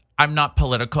to, I'm not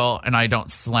political and I don't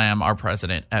slam our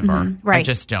president ever. Right. I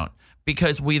just don't.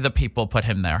 Because we the people put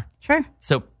him there. Sure.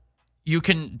 So you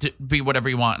can be whatever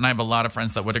you want. And I have a lot of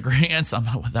friends that would agree and some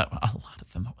with that, a lot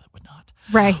of them would not.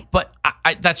 Right. But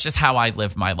that's just how I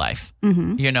live my life.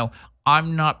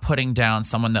 I'm not putting down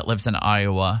someone that lives in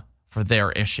Iowa for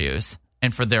their issues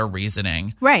and for their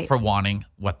reasoning for wanting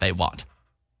what they want.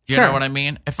 You know what I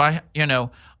mean? If I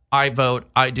vote,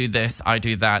 I do this, I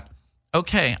do that.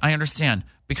 Okay, I understand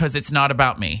because it's not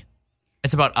about me.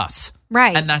 It's about us.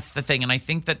 Right. And that's the thing. And I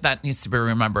think that needs to be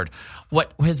remembered.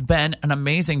 What has been an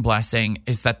amazing blessing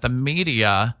is that the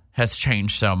media has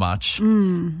changed so much.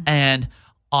 And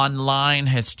online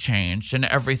has changed and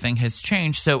everything has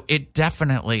changed. So it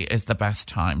definitely is the best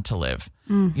time to live.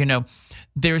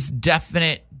 There's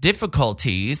definite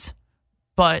difficulties,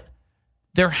 but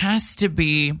there's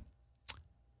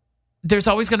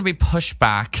always going to be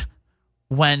pushback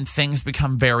when things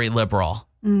become very liberal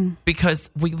because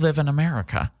we live in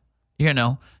America,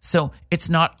 so it's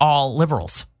not all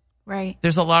liberals. Right.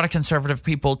 There's a lot of conservative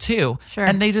people too. Sure.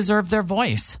 And they deserve their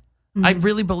voice. I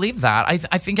really believe that.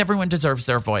 I think everyone deserves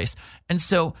their voice. And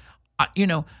so,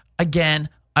 again,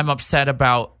 I'm upset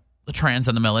about the trans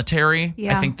in the military.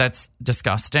 Yeah. I think that's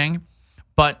disgusting.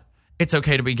 But it's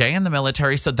okay to be gay in the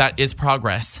military, so that is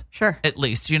progress. Sure. At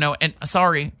least, and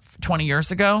sorry, 20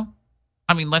 years ago,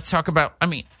 let's talk about,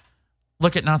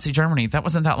 look at Nazi Germany. That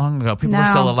wasn't that long ago. People were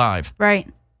still alive. Right.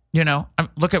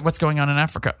 Look at what's going on in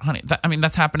Africa, honey.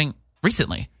 That's happening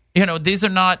recently. These are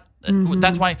not,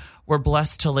 that's why we're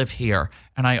blessed to live here.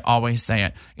 And I always say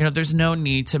it, there's no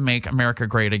need to make America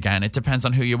great again. It depends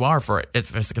on who you are for it.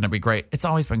 If it's going to be great. It's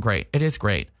always been great. It is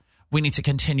great. We need to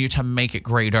continue to make it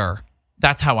greater.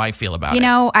 That's how I feel about it.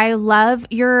 I love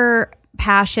your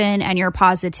passion and your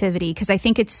positivity because I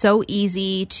think it's so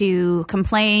easy to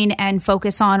complain and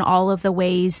focus on all of the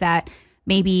ways that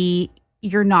maybe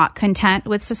you're not content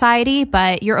with society,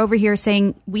 but you're over here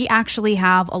saying we actually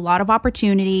have a lot of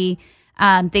opportunity.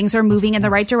 Things are moving in the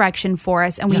right direction for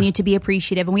us, and we need to be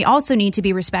appreciative. And we also need to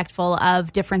be respectful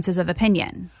of differences of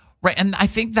opinion. Right. And I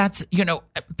think that's,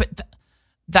 but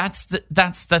that's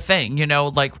the thing,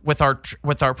 like with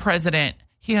our president,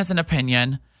 he has an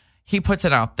opinion. He puts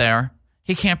it out there.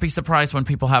 He can't be surprised when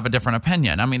people have a different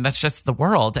opinion. I mean, that's just the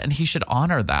world, and he should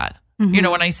honor that.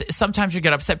 And sometimes you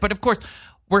get upset, but of course,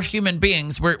 we're human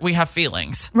beings. We have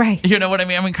feelings. Right. You know what I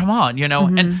mean? I mean, come on,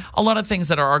 and a lot of things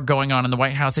that are going on in the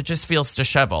White House, it just feels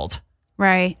disheveled.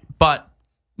 Right. But,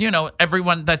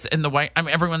 everyone that's in the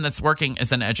everyone that's working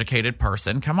is an educated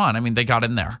person. Come on. I mean, they got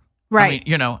in there. Right.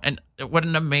 I mean, and what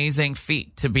an amazing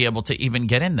feat to be able to even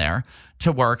get in there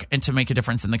to work and to make a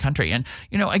difference in the country. And,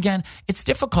 again, it's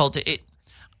difficult.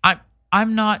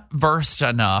 I'm not versed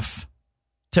enough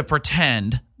to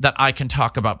pretend that I can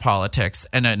talk about politics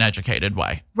in an educated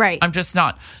way. Right. I'm just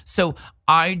not. So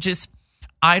I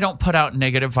don't put out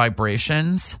negative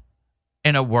vibrations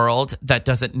in a world that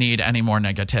doesn't need any more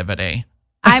negativity.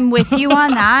 I'm with you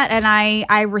on that, and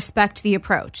I respect the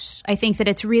approach. I think that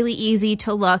it's really easy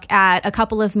to look at a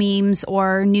couple of memes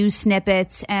or news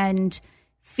snippets and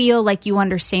feel like you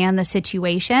understand the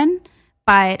situation.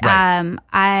 But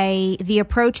right. The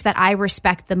approach that I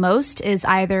respect the most is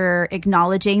either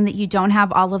acknowledging that you don't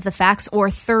have all of the facts or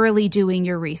thoroughly doing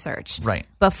your research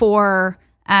before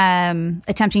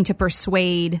attempting to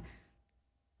persuade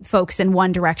folks in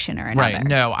one direction or another. Right.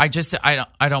 No, I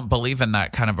don't believe in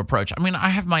that kind of approach. I mean, I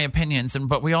have my opinions,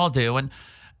 but we all do, and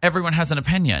everyone has an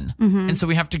opinion. And so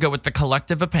we have to go with the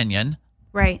collective opinion.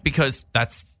 Right. Because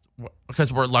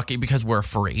we're lucky, because we're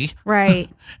free. Right.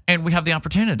 And we have the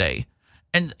opportunity.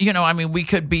 And, we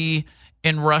could be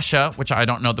in Russia, which I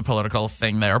don't know the political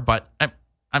thing there, but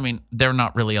I mean, they're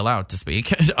not really allowed to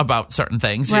speak about certain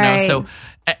things, right. So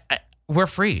we're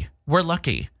free. We're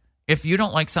lucky. If you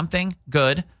don't like something,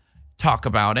 good, talk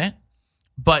about it,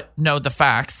 but know the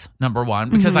facts, number one,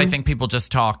 because I think people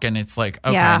just talk and it's like,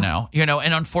 okay, no,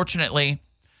 and unfortunately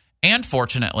and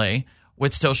fortunately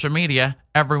with social media,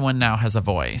 everyone now has a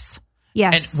voice.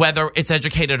 Yes. And whether it's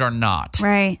educated or not.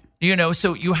 Right.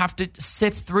 So you have to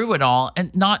sift through it all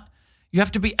and you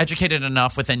have to be educated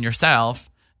enough within yourself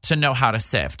to know how to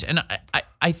sift. And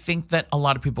I think that a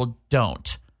lot of people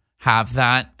don't have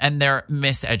that, and they're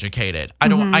miseducated.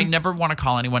 I never want to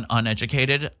call anyone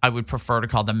uneducated. I would prefer to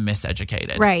call them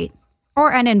miseducated. Right.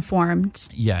 Or uninformed.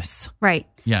 Yes. Right.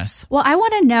 Yes. Well, I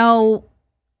want to know,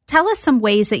 tell us some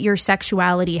ways that your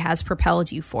sexuality has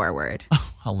propelled you forward.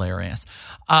 Oh, hilarious.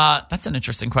 That's an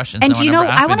interesting question. And no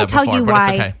I want to tell before, you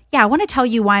why. Okay. Yeah, I want to tell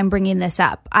you why I'm bringing this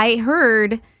up. I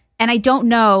heard, and I don't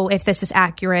know if this is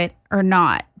accurate or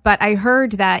not, but I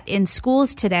heard that in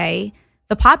schools today,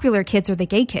 the popular kids are the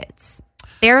gay kids.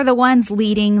 They're the ones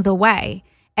leading the way.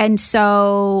 And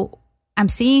so I'm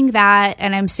seeing that,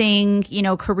 and I'm seeing,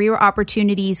 career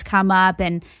opportunities come up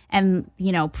and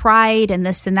pride and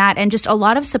this and that, and just a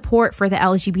lot of support for the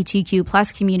LGBTQ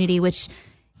plus community, which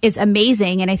is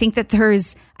amazing. And I think that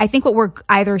what we're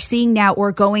either seeing now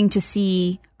or going to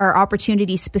see are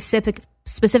opportunities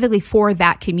specifically for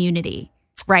that community.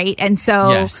 Right. And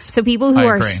so people who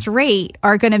are straight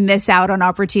are going to miss out on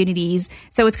opportunities.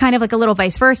 So it's kind of like a little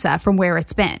vice versa from where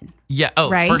it's been. Yeah.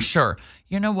 Oh, right? For sure.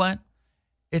 You know what?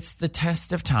 It's the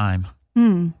test of time.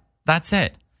 That's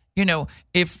it.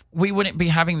 If we wouldn't be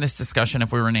having this discussion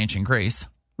if we were in ancient Greece.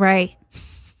 Right.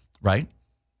 Right.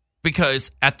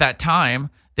 Because at that time,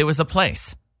 there was a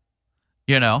place.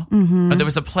 There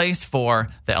was a place for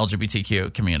the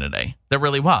LGBTQ community. There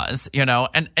really was,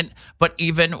 but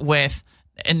even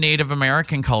in Native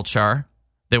American culture,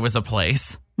 there was a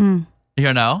place, and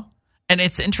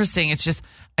it's interesting. It's just,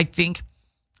 I think,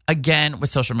 again,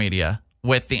 with social media,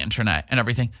 with the internet and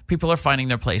everything, people are finding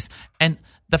their place. And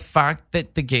the fact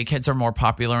that the gay kids are more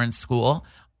popular in school,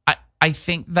 I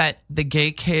think that the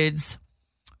gay kids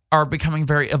are becoming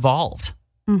very evolved.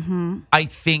 I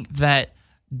think that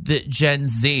the Gen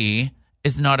Z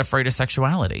is not afraid of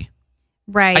sexuality.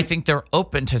 Right. I think they're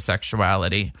open to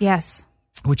sexuality. Yes.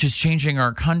 Which is changing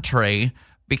our country,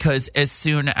 because as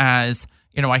soon as,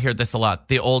 I hear this a lot,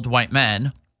 the old white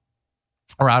men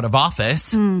are out of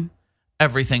office,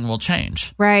 everything will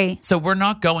change. Right. So we're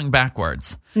not going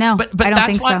backwards. No, but I don't that's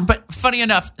think why, so. But funny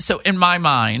enough, so in my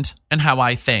mind and how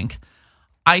I think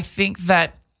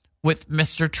that with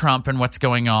Mr. Trump and what's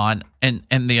going on in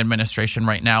the administration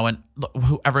right now, and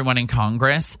everyone in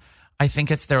Congress, I think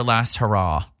it's their last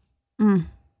hurrah.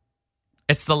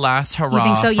 It's the last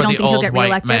hurrah so? for the old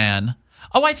white man.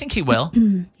 Oh, I think he will.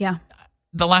 Yeah.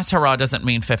 The last hurrah doesn't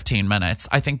mean 15 minutes.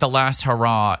 I think the last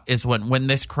hurrah is when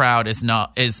this crowd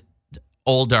is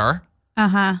older.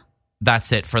 Uh-huh.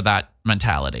 That's it for that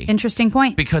mentality. Interesting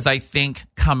point. Because I think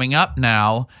coming up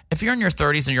now, if you're in your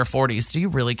 30s and your 40s, do you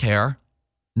really care?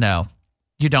 No,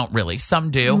 you don't really.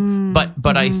 Some do,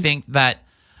 but I think that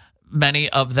many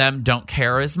of them don't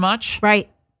care as much. Right.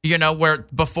 You know, where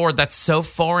before that's so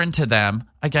foreign to them.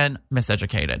 Again,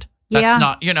 miseducated. That's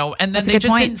not, you know, and then they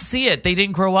just didn't see it. They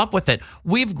didn't grow up with it.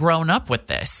 We've grown up with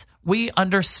this. We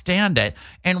understand it.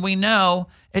 And we know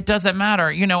it doesn't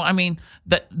matter. You know, I mean,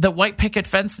 the white picket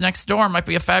fence next door might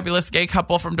be a fabulous gay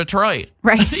couple from Detroit.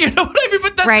 Right. You know what I mean?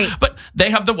 But but they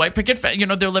have the white picket fence. You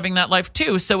know, they're living that life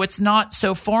too. So it's not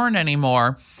so foreign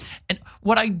anymore. And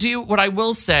what I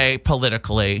will say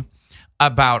politically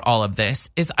about all of this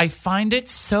is I find it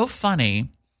so funny.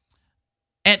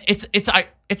 And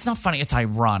it's not funny, it's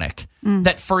ironic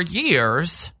that for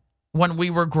years when we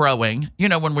were growing, you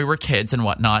know, when we were kids and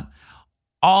whatnot,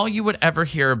 all you would ever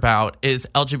hear about is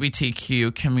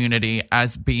LGBTQ community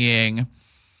as being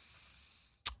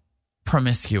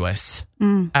promiscuous,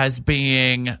 as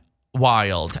being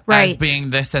wild, as being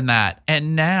this and that.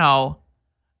 And now,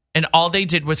 and all they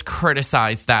did was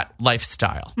criticize that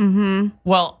lifestyle.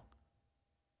 Well,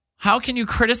 how can you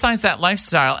criticize that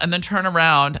lifestyle and then turn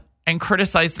around and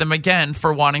criticize them again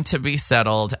for wanting to be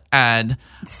settled and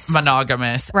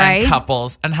monogamous and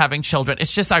couples and having children?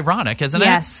 It's just ironic, isn't it?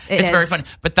 Yes, it's very funny.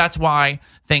 But that's why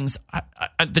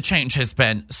the change has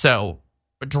been so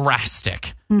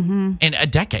drastic in a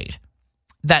decade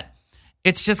that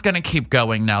it's just going to keep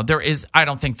going now. I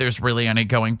don't think there's really any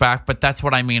going back, but that's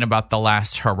what I mean about the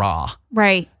last hurrah.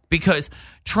 Right. Because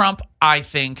Trump, I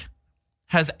think,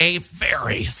 has a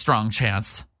very strong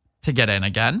chance to get in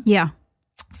again. Yeah.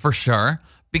 For sure,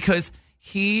 because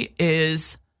he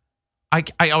is,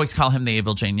 I always call him the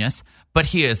evil genius, but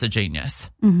he is a genius.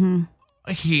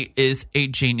 He is a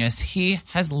genius. He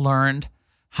has learned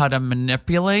how to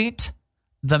manipulate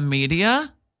the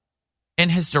media in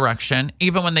his direction,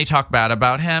 even when they talk bad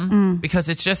about him, because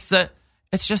it's just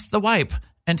the wipe.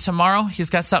 And tomorrow he's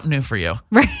got something new for you.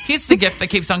 Right. He's the gift that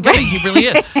keeps on giving. He really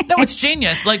is. No, it's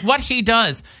genius. Like what he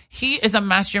does, he is a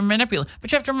master manipulator.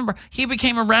 But you have to remember, he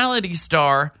became a reality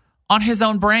star on his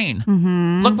own brain.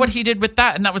 Look what he did with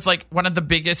that. And that was like one of the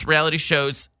biggest reality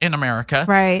shows in America.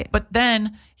 Right. But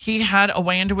then he had a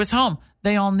way into his home.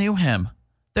 They all knew him.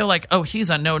 They're like, oh, he's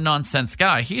a no-nonsense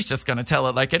guy. He's just going to tell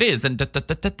it like it is. And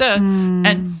da-da-da-da-da.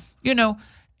 And, you know,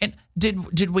 and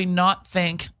did we not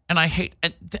think, and I hate,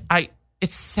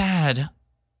 it's sad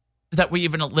that we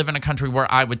even live in a country where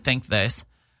I would think this.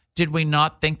 Did we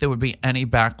not think there would be any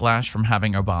backlash from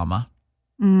having Obama?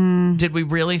 Did we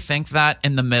really think that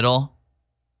in the middle?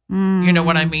 You know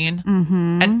what I mean?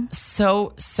 And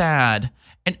so sad.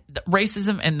 And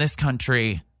racism in this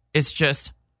country is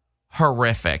just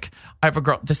horrific. I have a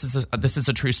girl. This is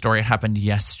a true story. It happened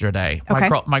yesterday. Okay.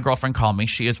 My girlfriend called me.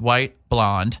 She is white,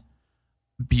 blonde,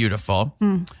 beautiful.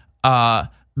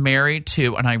 Married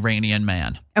to an Iranian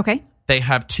man. Okay. They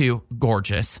have 2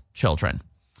 gorgeous children.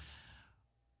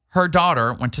 Her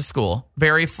daughter went to school,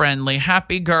 very friendly,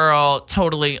 happy girl,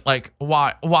 totally like,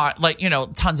 why, like, you know,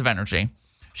 tons of energy.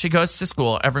 She goes to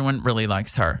school. Everyone really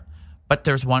likes her. But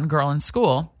there's one girl in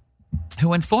school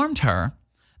who informed her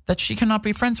that she cannot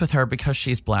be friends with her because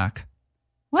she's black.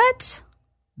 What?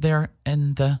 They're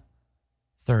in the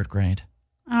 3rd grade.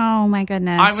 Oh, my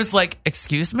goodness. I was like,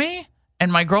 excuse me?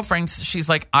 And my girlfriend, she's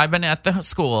like, I've been at the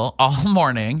school all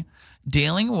morning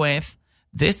dealing with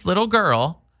this little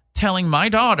girl telling my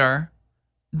daughter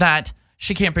that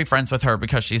she can't be friends with her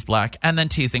because she's black and then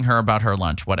teasing her about her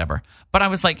lunch, whatever. But I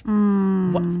was like,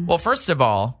 well, first of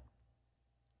all,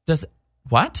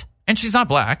 what? And she's not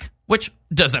black, which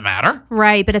doesn't matter.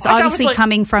 Right, but it's obviously like,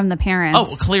 coming from the parents.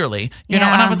 Oh, clearly. You know,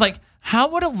 and I was like, how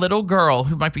would a little girl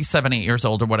who might be 7, 8 years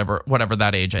old or whatever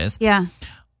that age is,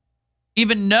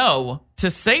 even know to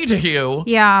say to you,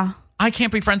 I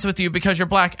can't be friends with you because you're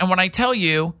black. And when I tell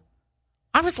you,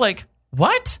 I was like,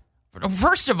 what?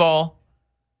 First of all,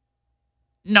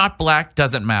 not black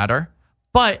doesn't matter.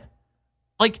 But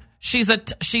like she's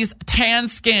tan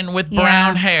skin with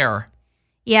brown hair.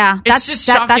 Yeah, that's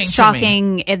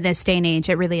shocking in this day and age.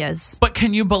 It really is. But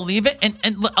can you believe it? And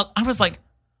I was like,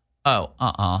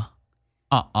 oh,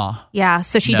 Yeah,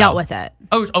 so she dealt with it.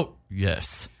 Oh,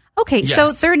 yes. Okay, yes. So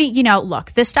 30, you know,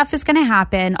 look, this stuff is going to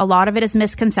happen. A lot of it is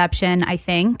misconception, I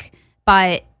think.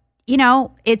 But, you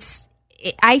know,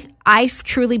 I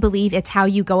truly believe it's how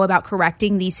you go about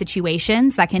correcting these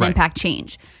situations that can impact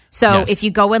change. So if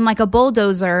you go in like a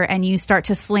bulldozer and you start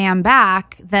to slam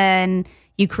back, then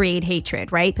you create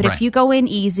hatred, right? But if you go in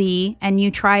easy and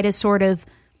you try to sort of,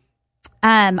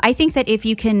 I think that if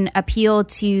you can appeal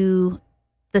to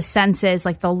the senses,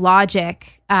 like the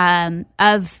logic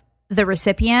of the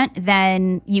recipient,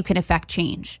 then you can affect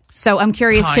change. So I'm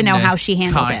curious to know how she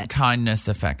handled it. Kindness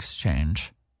affects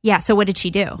change. Yeah. So what did she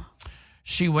do?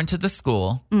 She went to the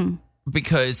school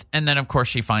because, and then of course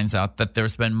she finds out that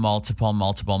there's been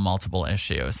multiple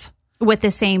issues. With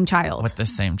the same child? With the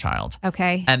same child.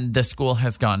 Okay. And the school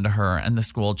has gone to her and the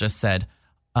school just said,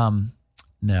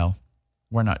 no,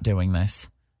 we're not doing this.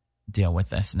 Deal with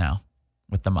this now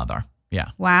with the mother. Yeah.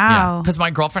 Wow. Because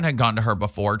my girlfriend had gone to her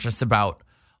before just about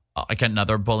like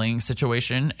another bullying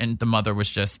situation, and the mother was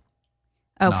just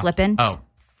flippant.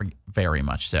 Very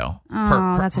much so.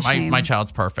 That's a shame. My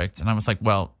child's perfect, and I was like,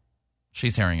 well,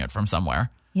 she's hearing it from somewhere.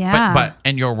 Yeah. But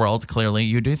in your world, clearly,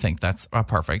 you do think that's a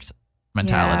perfect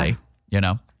mentality. You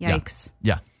know. Yikes.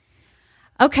 Yeah.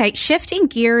 Okay, shifting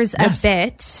gears a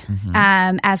bit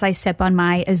as I sip on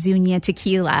my Azuñia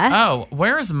tequila. Oh,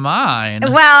 where's mine?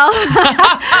 Well,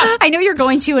 I know you're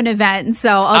going to an event,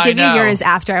 so I'll give you yours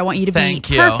after. I want you to be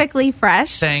perfectly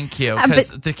fresh. Thank you,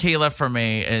 because tequila for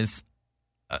me is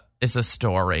a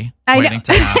story waiting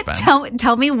to happen.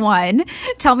 Tell me one.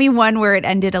 Tell me one where it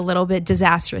ended a little bit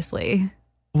disastrously.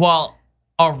 Well,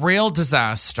 a real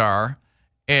disaster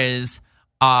is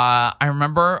I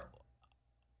remember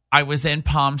I was in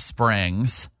Palm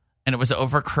Springs, and it was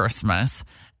over Christmas,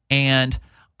 and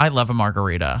I love a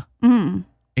margarita. You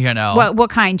know, what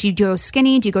kind? Do you go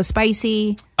skinny? Do you go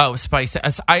spicy? Oh, spicy.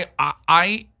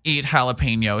 I eat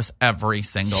jalapenos every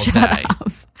single day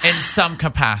in some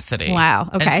capacity. Wow.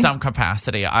 Okay. In some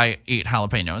capacity, I eat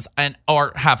jalapenos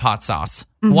or have hot sauce,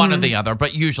 one or the other,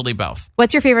 but usually both.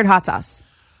 What's your favorite hot sauce?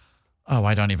 Oh,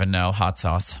 I don't even know hot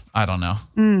sauce. I don't know.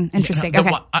 Interesting.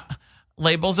 Okay.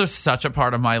 Labels are such a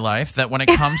part of my life that when it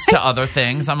comes to other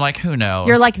things, I'm like, who knows?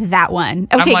 You're like that one.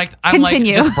 Okay,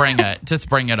 continue. Just bring it. Just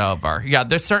bring it over. Yeah,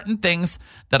 there's certain things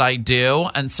that I do,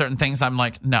 and certain things I'm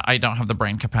like, no, I don't have the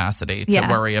brain capacity to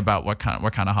worry about what kind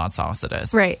of hot sauce it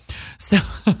is. Right. So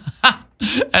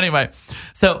anyway,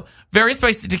 so very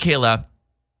spicy tequila,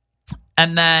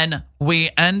 and then we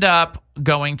end up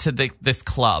going to this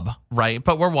club, right?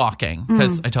 But we're walking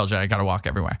because I told you I got to walk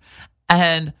everywhere,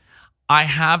 and I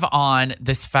have on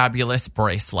this fabulous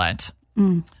bracelet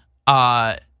in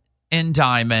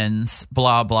diamonds,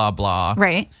 blah, blah, blah.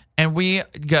 Right. And we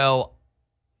go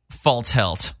full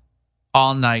tilt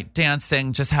all night,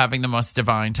 dancing, just having the most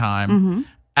divine time.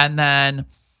 And then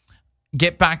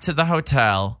get back to the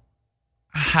hotel,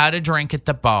 had a drink at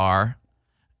the bar,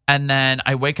 and then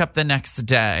I wake up the next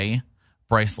day,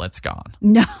 bracelet's gone.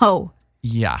 No.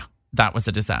 Yeah, that was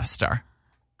a disaster.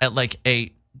 At like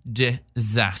 8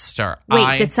 disaster.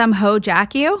 Wait, did some hoe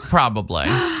jack you? Probably.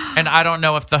 And I don't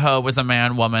know if the hoe was a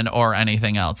man, woman, or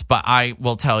anything else, but I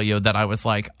will tell you that I was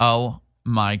like, oh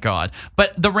my God.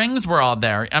 But the rings were all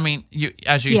there. I mean,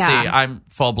 as you see, I'm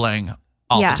full bling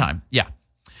all the time. Yeah.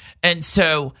 And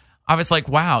so I was like,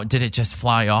 wow, did it just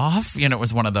fly off? You know, it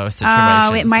was one of those situations.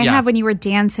 Oh, it might have when you were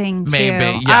dancing too.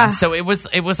 Maybe, yeah. So it was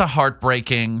a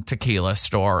heartbreaking tequila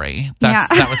story. That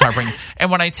was heartbreaking.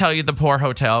 And when I tell you the poor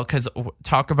hotel, because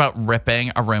talk about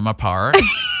ripping a room apart.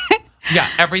 Yeah,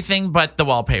 everything but the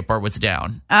wallpaper was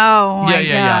down. Oh, my God.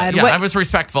 Yeah. I was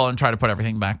respectful and tried to put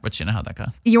everything back, but you know how that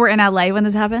goes. You were in LA when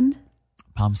this happened?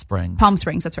 Palm Springs. Palm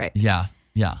Springs, that's right. Yeah.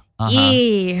 Yeah,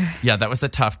 that was a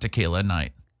tough tequila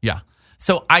night. Yeah.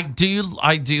 So I do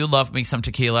love me some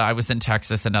tequila. I was in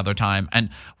Texas another time, and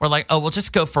we're like, oh, we'll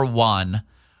just go for one.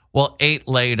 Well, 8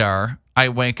 later, I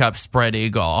wake up spread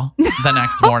eagle the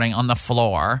next morning on the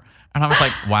floor, and I was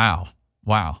like, wow.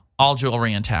 All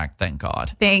jewelry intact, thank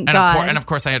God. Thank God. Of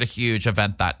course, I had a huge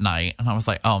event that night, and I was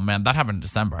like, oh, man, that happened in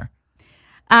December.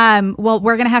 Well,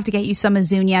 we're going to have to get you some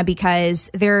Azuñia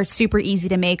because they're super easy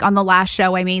to make. On the last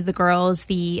show, I made the girls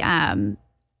the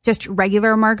just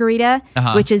regular margarita,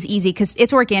 which is easy because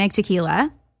it's organic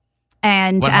tequila.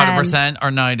 And 100%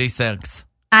 or 96?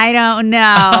 I don't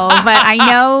know, but I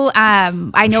know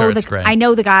I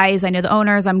know the guys, I know the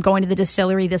owners. I'm going to the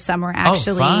distillery this summer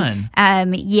actually. Oh,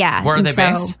 fun. Yeah. Where are they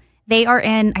based? They are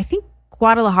in, I think,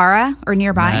 Guadalajara or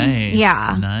nearby. Nice.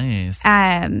 Yeah.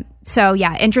 Nice. So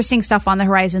yeah, interesting stuff on the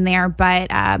horizon there. But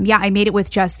yeah, I made it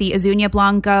with just the Azuñia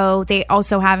Blanco. They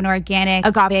also have an organic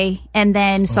agave and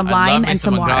then some lime and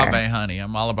some water. Agave, honey.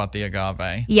 I'm all about the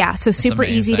agave. Yeah, so super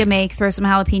easy to make. Throw some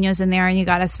jalapenos in there and you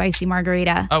got a spicy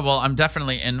margarita. Oh, well, I'm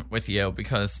definitely in with you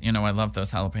because, you know, I love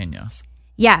those jalapenos.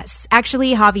 Yes.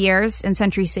 Actually, Javier's in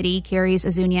Century City carries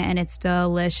Azuñia and it's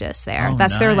delicious there. Oh,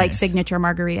 That's their like nice. signature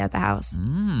margarita at the house.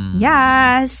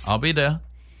 Yes. I'll be there.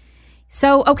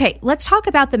 So, okay, let's talk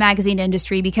about the magazine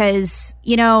industry because,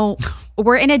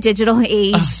 we're in a digital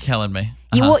age. Oh, it's killing me.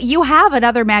 You have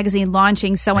another magazine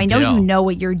launching, so I know do. you know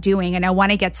what you're doing, and I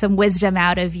want to get some wisdom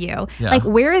out of you. Yeah. Like,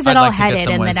 where is it I'd all like to get headed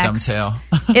some in the wisdom, next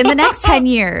too. in the next 10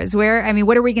 years? What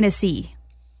are we going to see?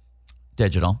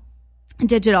 Digital.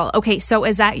 Okay, so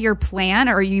is that your plan,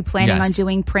 or are you planning Yes. on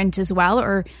doing print as well,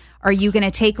 or are you going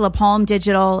to take La Palme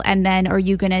digital, and then are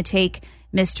you going to take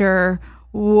Mr.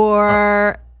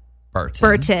 Warburton?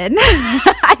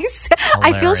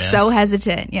 I feel so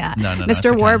hesitant. Yeah. No, Mr. it's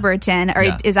okay. Warburton.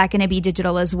 Yeah. Is that going to be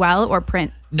digital as well or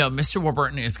print? No, Mr.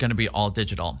 Warburton is going to be all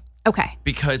digital. Okay.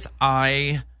 Because it's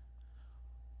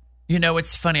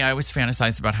funny. I always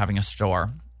fantasized about having a store.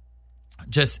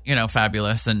 Just,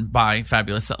 fabulous and buy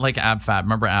fabulous. Like AbFab.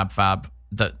 Remember AbFab?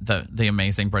 The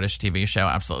amazing British TV show,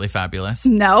 absolutely fabulous.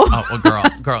 No. Oh, well,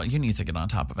 girl, you need to get on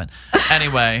top of it.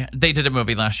 Anyway, they did a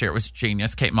movie last year. It was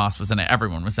genius. Kate Moss was in it.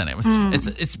 Everyone was in it.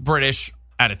 It's British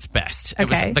at its best.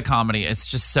 The comedy is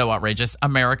just so outrageous.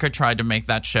 America tried to make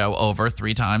that show over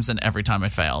 3 times, and every time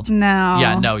it failed. No.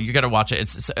 Yeah, no, you got to watch it.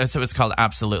 It's called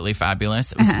Absolutely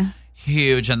Fabulous. It was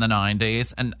huge in the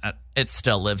 90s, and it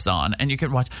still lives on. And you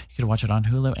could watch it on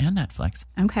Hulu and Netflix.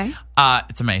 Okay.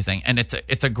 It's amazing, and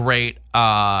it's a great.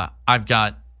 I'm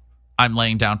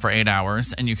laying down for 8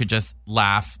 hours, and you could just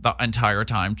laugh the entire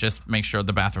time. Just make sure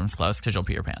the bathroom's closed because you'll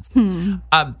pee your pants.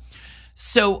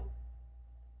 So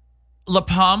La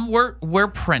Palme, we're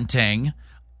printing,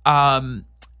 and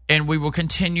we will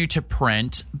continue to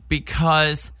print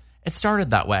because it started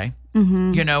that way.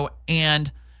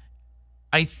 And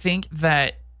I think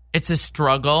that it's a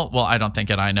struggle. Well, I don't think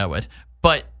it. I know it,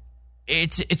 but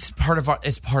it's part of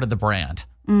the brand.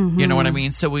 You know what I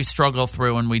mean? So we struggle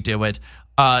through and we do it.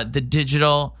 The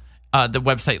digital, the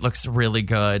website looks really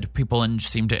good. People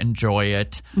seem to enjoy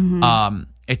it.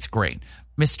 It's great.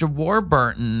 Mr.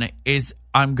 Warburton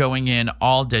I'm going in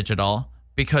all digital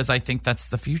because I think that's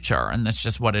the future and that's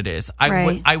just what it is.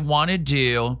 I want to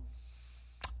do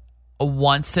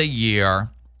once a year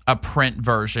a print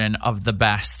version of the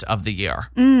best of the year.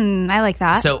 I like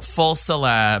that. So full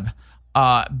celeb,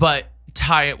 but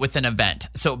tie it with an event.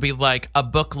 So it'd be like a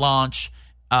book launch,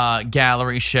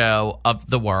 gallery show of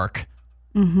the work,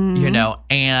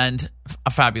 and a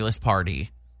fabulous party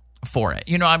for it.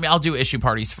 I'll do issue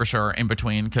parties for sure in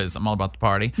between because I'm all about the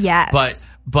party. Yes.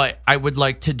 But I would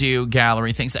like to do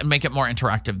gallery things and make it more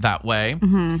interactive that way.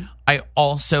 I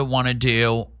also want to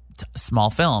do small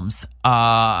films.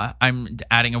 I'm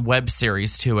adding a web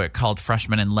series to it called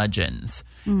Freshmen and Legends.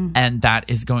 And that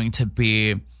is going to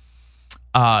be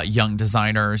young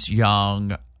designers,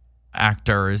 young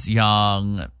actors,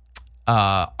 young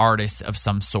artists of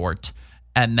some sort,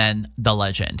 and then the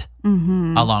legend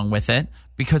along with it.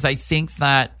 Because I think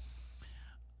that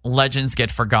legends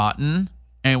get forgotten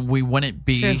and we wouldn't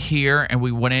be here and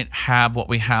we wouldn't have what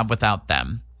we have without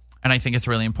them. And I think it's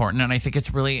really important. And I think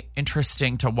it's really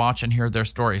interesting to watch and hear their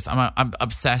stories. I'm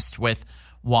obsessed with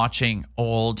watching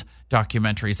old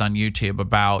documentaries on YouTube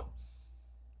about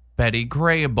Betty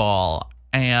Grable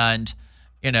and,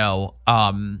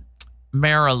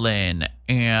 Marilyn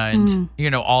and,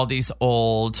 all these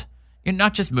old,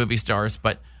 not just movie stars,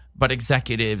 but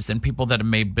executives and people that have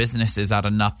made businesses out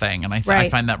of nothing. And I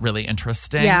find that really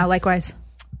interesting. Yeah, likewise.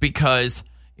 Because,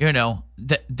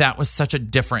 that was such a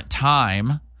different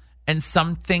time. And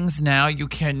some things now you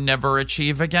can never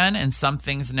achieve again. And some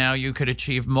things now you could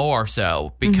achieve more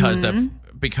so because of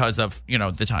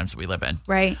the times we live in.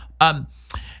 Right. And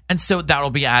so that'll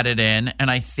be added in.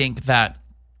 And I think that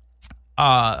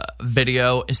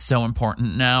video is so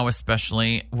important now,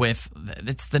 especially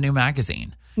it's the new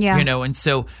magazine. Yeah. And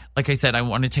so, like I said, I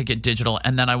want to take it digital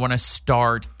and then I want to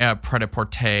start a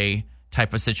pret-a-porter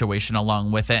type of situation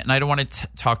along with it. And I don't want to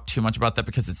talk too much about that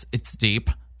because it's deep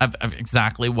of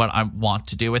exactly what I want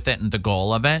to do with it and the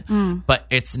goal of it, but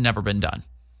it's never been done.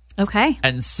 Okay.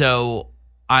 And so,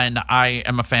 I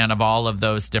am a fan of all of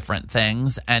those different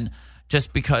things. And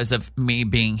just because of me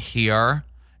being here,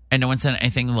 and no one's done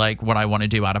anything like what I want to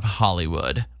do out of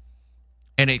Hollywood.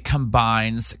 And it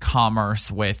combines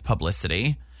commerce with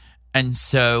publicity. And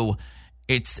so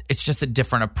it's just a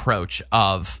different approach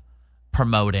of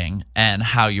promoting and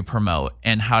how you promote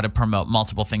and how to promote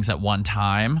multiple things at one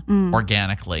time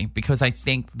organically. Because I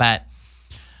think that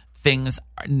things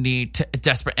need to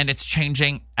desperate, and it's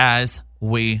changing as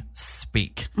we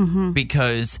speak.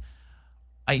 Because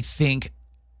I think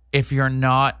if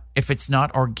it's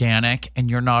not organic and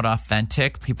you're not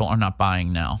authentic, people are not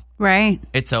buying now. Right.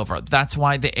 It's over. That's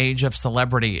why the age of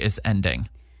celebrity is ending.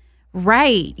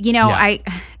 Right.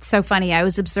 It's so funny. I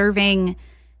was observing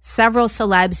several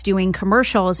celebs doing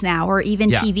commercials now or even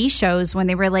TV shows when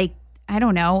they were like, I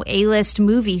don't know, A-list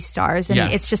movie stars. And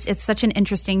Yes. it's such an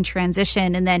interesting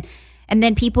transition. And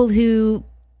then people who,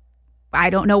 I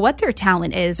don't know what their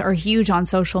talent is, are huge on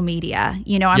social media.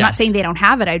 I'm not Yes. saying they don't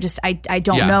have it. I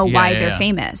don't know why they're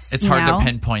famous. It's hard to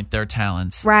pinpoint their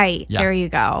talents. Right. Yeah. There you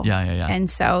go. Yeah. And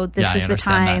so this Yeah, I is the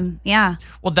understand time. Yeah.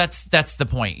 Well, that's the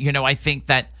point. I think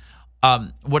that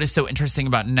what is so interesting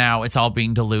about now, it's all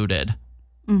being diluted.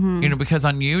 Mm-hmm. Because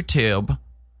on YouTube,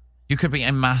 you could be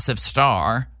a massive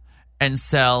star and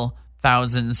sell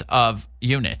thousands of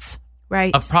units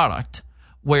Right. of product,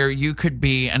 where you could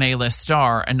be an A-list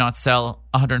star and not sell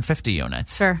 150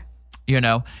 units. Sure.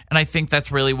 And I think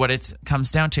that's really what it comes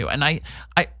down to. And I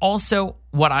also,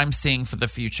 what I'm seeing for the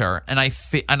future, and I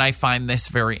find this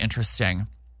very interesting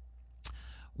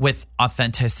with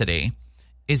authenticity,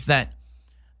 is that,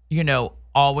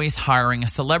 always hiring a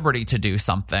celebrity to do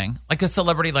something, like a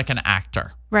celebrity, like an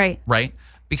actor, Right. right?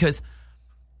 Because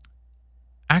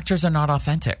actors are not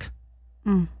authentic.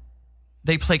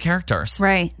 They play characters.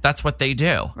 Right. That's what they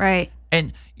do. Right.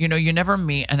 And, you never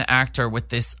meet an actor with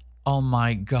this, oh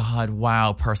my God,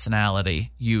 wow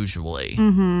personality, usually.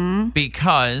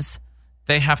 Because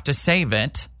they have to save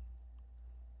it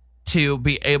to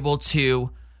be able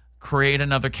to create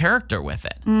another character with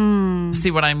it.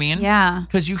 See what I mean? Yeah.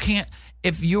 Because you can't,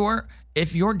 if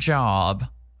your job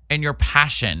and your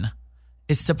passion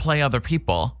is to play other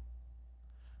people,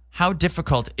 how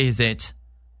difficult is it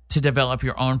to develop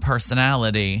your own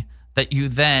personality that you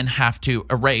then have to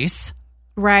erase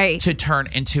Right. to turn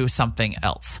into something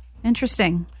else?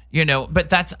 Interesting. But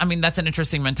that's an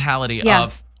interesting mentality Yeah.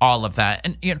 of all of that.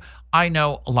 And, I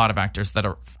know a lot of actors that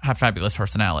have fabulous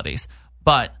personalities,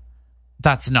 but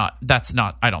that's not,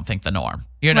 I don't think, the norm.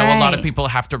 A lot of Right. people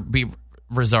have to be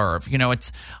reserved.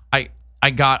 I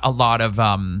got a lot of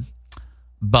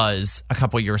buzz a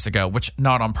couple years ago, which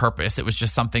not on purpose. It was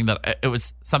just something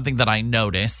that I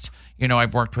noticed.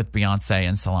 I've worked with Beyonce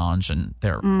and Solange, and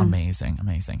they're amazing.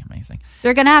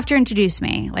 They're going to have to introduce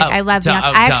me. Like, I love Beyonce.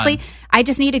 done. I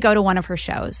just need to go to one of her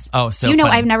shows. Oh, so do you know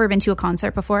fun. I've never been to a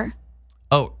concert before?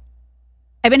 Oh,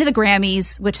 I've been to the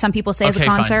Grammys, which some people say is a Okay,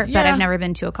 fine. concert, but Yeah. I've never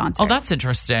been to a concert. oh, that's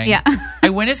interesting. Yeah. I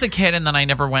went as a kid, and then I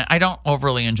never went. I don't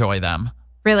overly enjoy them.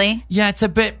 Really? Yeah, it's a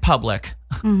bit public.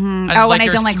 Mm-hmm. Oh, and I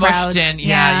you're don't like smushed crowds. in.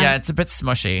 Yeah, it's a bit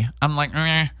smushy. I'm like,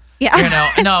 Yeah.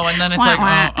 no, and then it's Wah, like,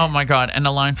 wah. oh my God. And the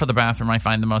line for the bathroom, I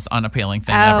find the most unappealing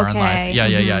thing ever in life. Okay.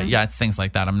 Yeah, it's things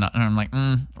like that. I'm like,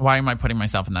 why am I putting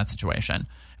myself in that situation?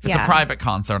 If it's a Yeah. private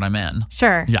concert, I'm in.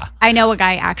 Sure. Yeah. I know a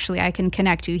guy actually I can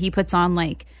connect to. He puts on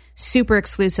like super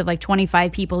exclusive, like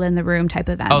 25 people in the room type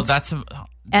events. Oh, that's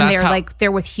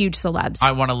they're with huge celebs.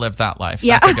 I want to live that life.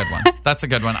 Yeah. That's a good one. That's a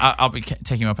good one. I'll be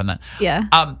taking you up on that. Yeah.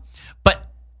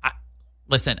 But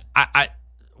listen, I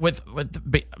with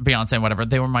Beyonce and whatever,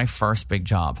 they were my first big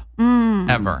job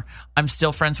ever. I'm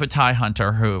still friends with Ty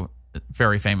Hunter, who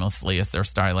very famously is their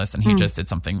stylist, and he just did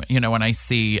something. When I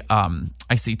see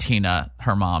Tina,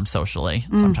 her mom, socially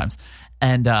sometimes,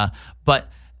 and but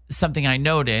something I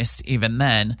noticed even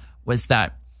then was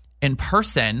that in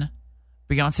person,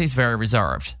 Beyonce's very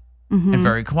reserved and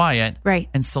very quiet, Right.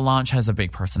 And Solange has a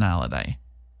big personality.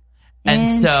 And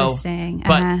Interesting. so,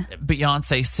 but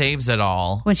Beyonce saves it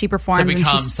all When she performs to and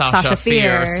become she's Sasha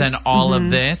Fierce and all of Mhm.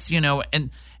 this,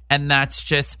 and that's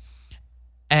just,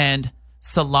 and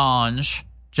Solange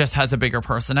just has a bigger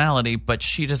personality, but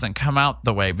she doesn't come out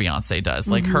the way Beyonce does.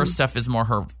 Like her stuff is more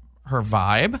her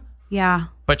vibe, Yeah.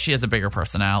 but she has a bigger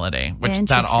personality, which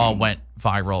that all went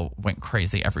viral, went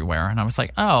crazy everywhere. And I was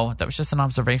like, oh, that was just an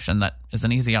observation. That is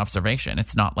an easy observation.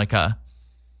 It's not like I'm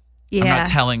not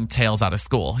telling tales out of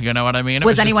school. You know what I mean? It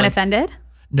Was just anyone like, offended?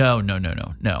 No.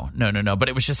 But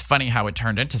it was just funny how it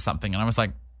turned into something. And I was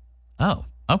like, oh,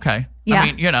 okay. Yeah.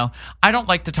 I mean, I don't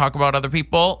like to talk about other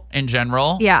people in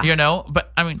general. Yeah.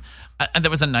 But I mean, that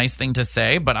was a nice thing to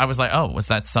say. But I was like, oh, was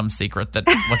that some secret that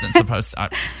wasn't supposed to?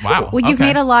 Wow. Well, you've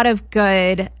okay. made a lot of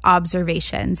good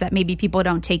observations that maybe people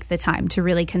don't take the time to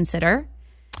really consider.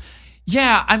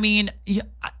 Yeah. I mean,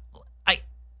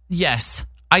 yes.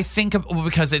 I think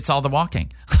because it's all the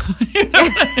walking.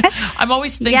 I'm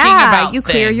always thinking about you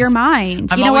clear things. your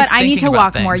mind. I'm You know always what? I need thinking to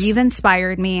about walk more. things. You've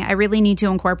inspired me. I really need to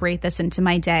incorporate this into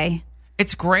my day.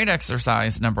 It's great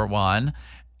exercise, number one.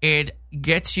 It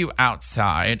gets you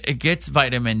outside. It gets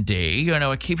vitamin D.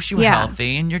 It keeps you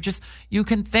healthy. And you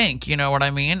can think, you know what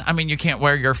I mean? I mean, you can't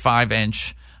wear your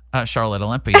 5-inch Charlotte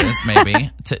Olympias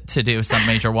maybe to do some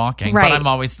major walking. Right. But I'm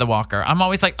always the walker. I'm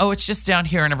always like, oh, it's just down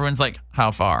here. And everyone's like, how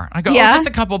far? I go, Yeah. oh, just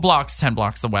a couple blocks, 10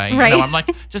 blocks away. Right. I'm like,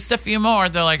 just a few more.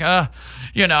 They're like, I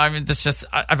mean, that's just,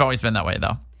 I've always been that way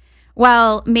though.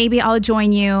 Well, maybe I'll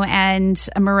join you and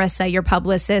Marissa, your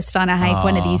publicist, on a hike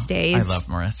one of these days. I love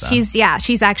Marissa.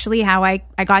 She's actually how I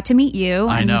got to meet you.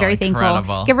 I know, I'm very incredible.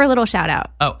 thankful. Give her a little shout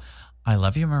out. Oh, I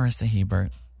love you, Marissa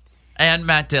Hebert. And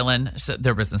Matt Dillon.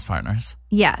 They're business partners.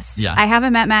 Yes. Yeah. I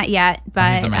haven't met Matt yet,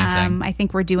 but He's amazing. I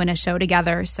think we're doing a show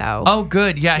together. So. Oh,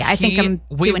 good. Yeah. I think I'm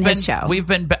doing his show.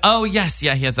 Oh, yes.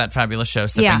 Yeah. He has that fabulous show,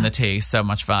 Sipping the Tea. So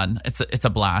much fun. It's a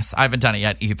blast. I haven't done it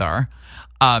yet either.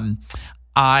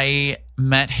 I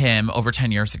met him over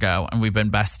 10 years ago, and we've been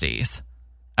besties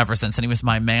ever since. And he was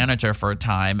my manager for a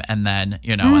time. And then,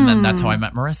 and then that's how I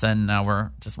met Marissa. And now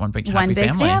we're just one big happy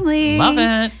family. Love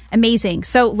it. Amazing.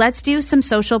 So let's do some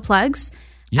social plugs.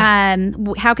 Yeah.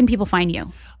 How can people find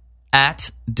you?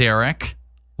 At Derek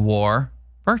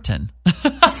Warburton.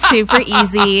 Super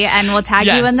easy. And we'll tag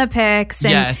you in the pics.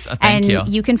 And, thank you.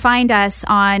 You can find us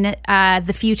on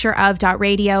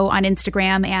thefutureof.radio on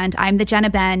Instagram. And I'm the Jenna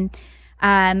Ben.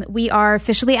 We are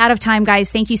officially out of time,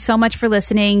 guys. Thank you so much for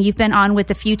listening. You've been on with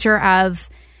The Future Of.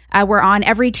 We're on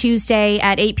every Tuesday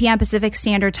at 8 p.m. Pacific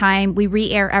Standard Time. We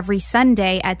re-air every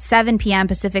Sunday at 7 p.m.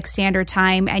 Pacific Standard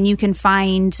Time. And you can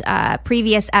find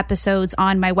previous episodes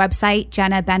on my website,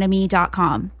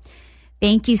 jennabenamy.com.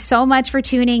 Thank you so much for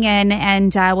tuning in,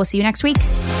 and we'll see you next week.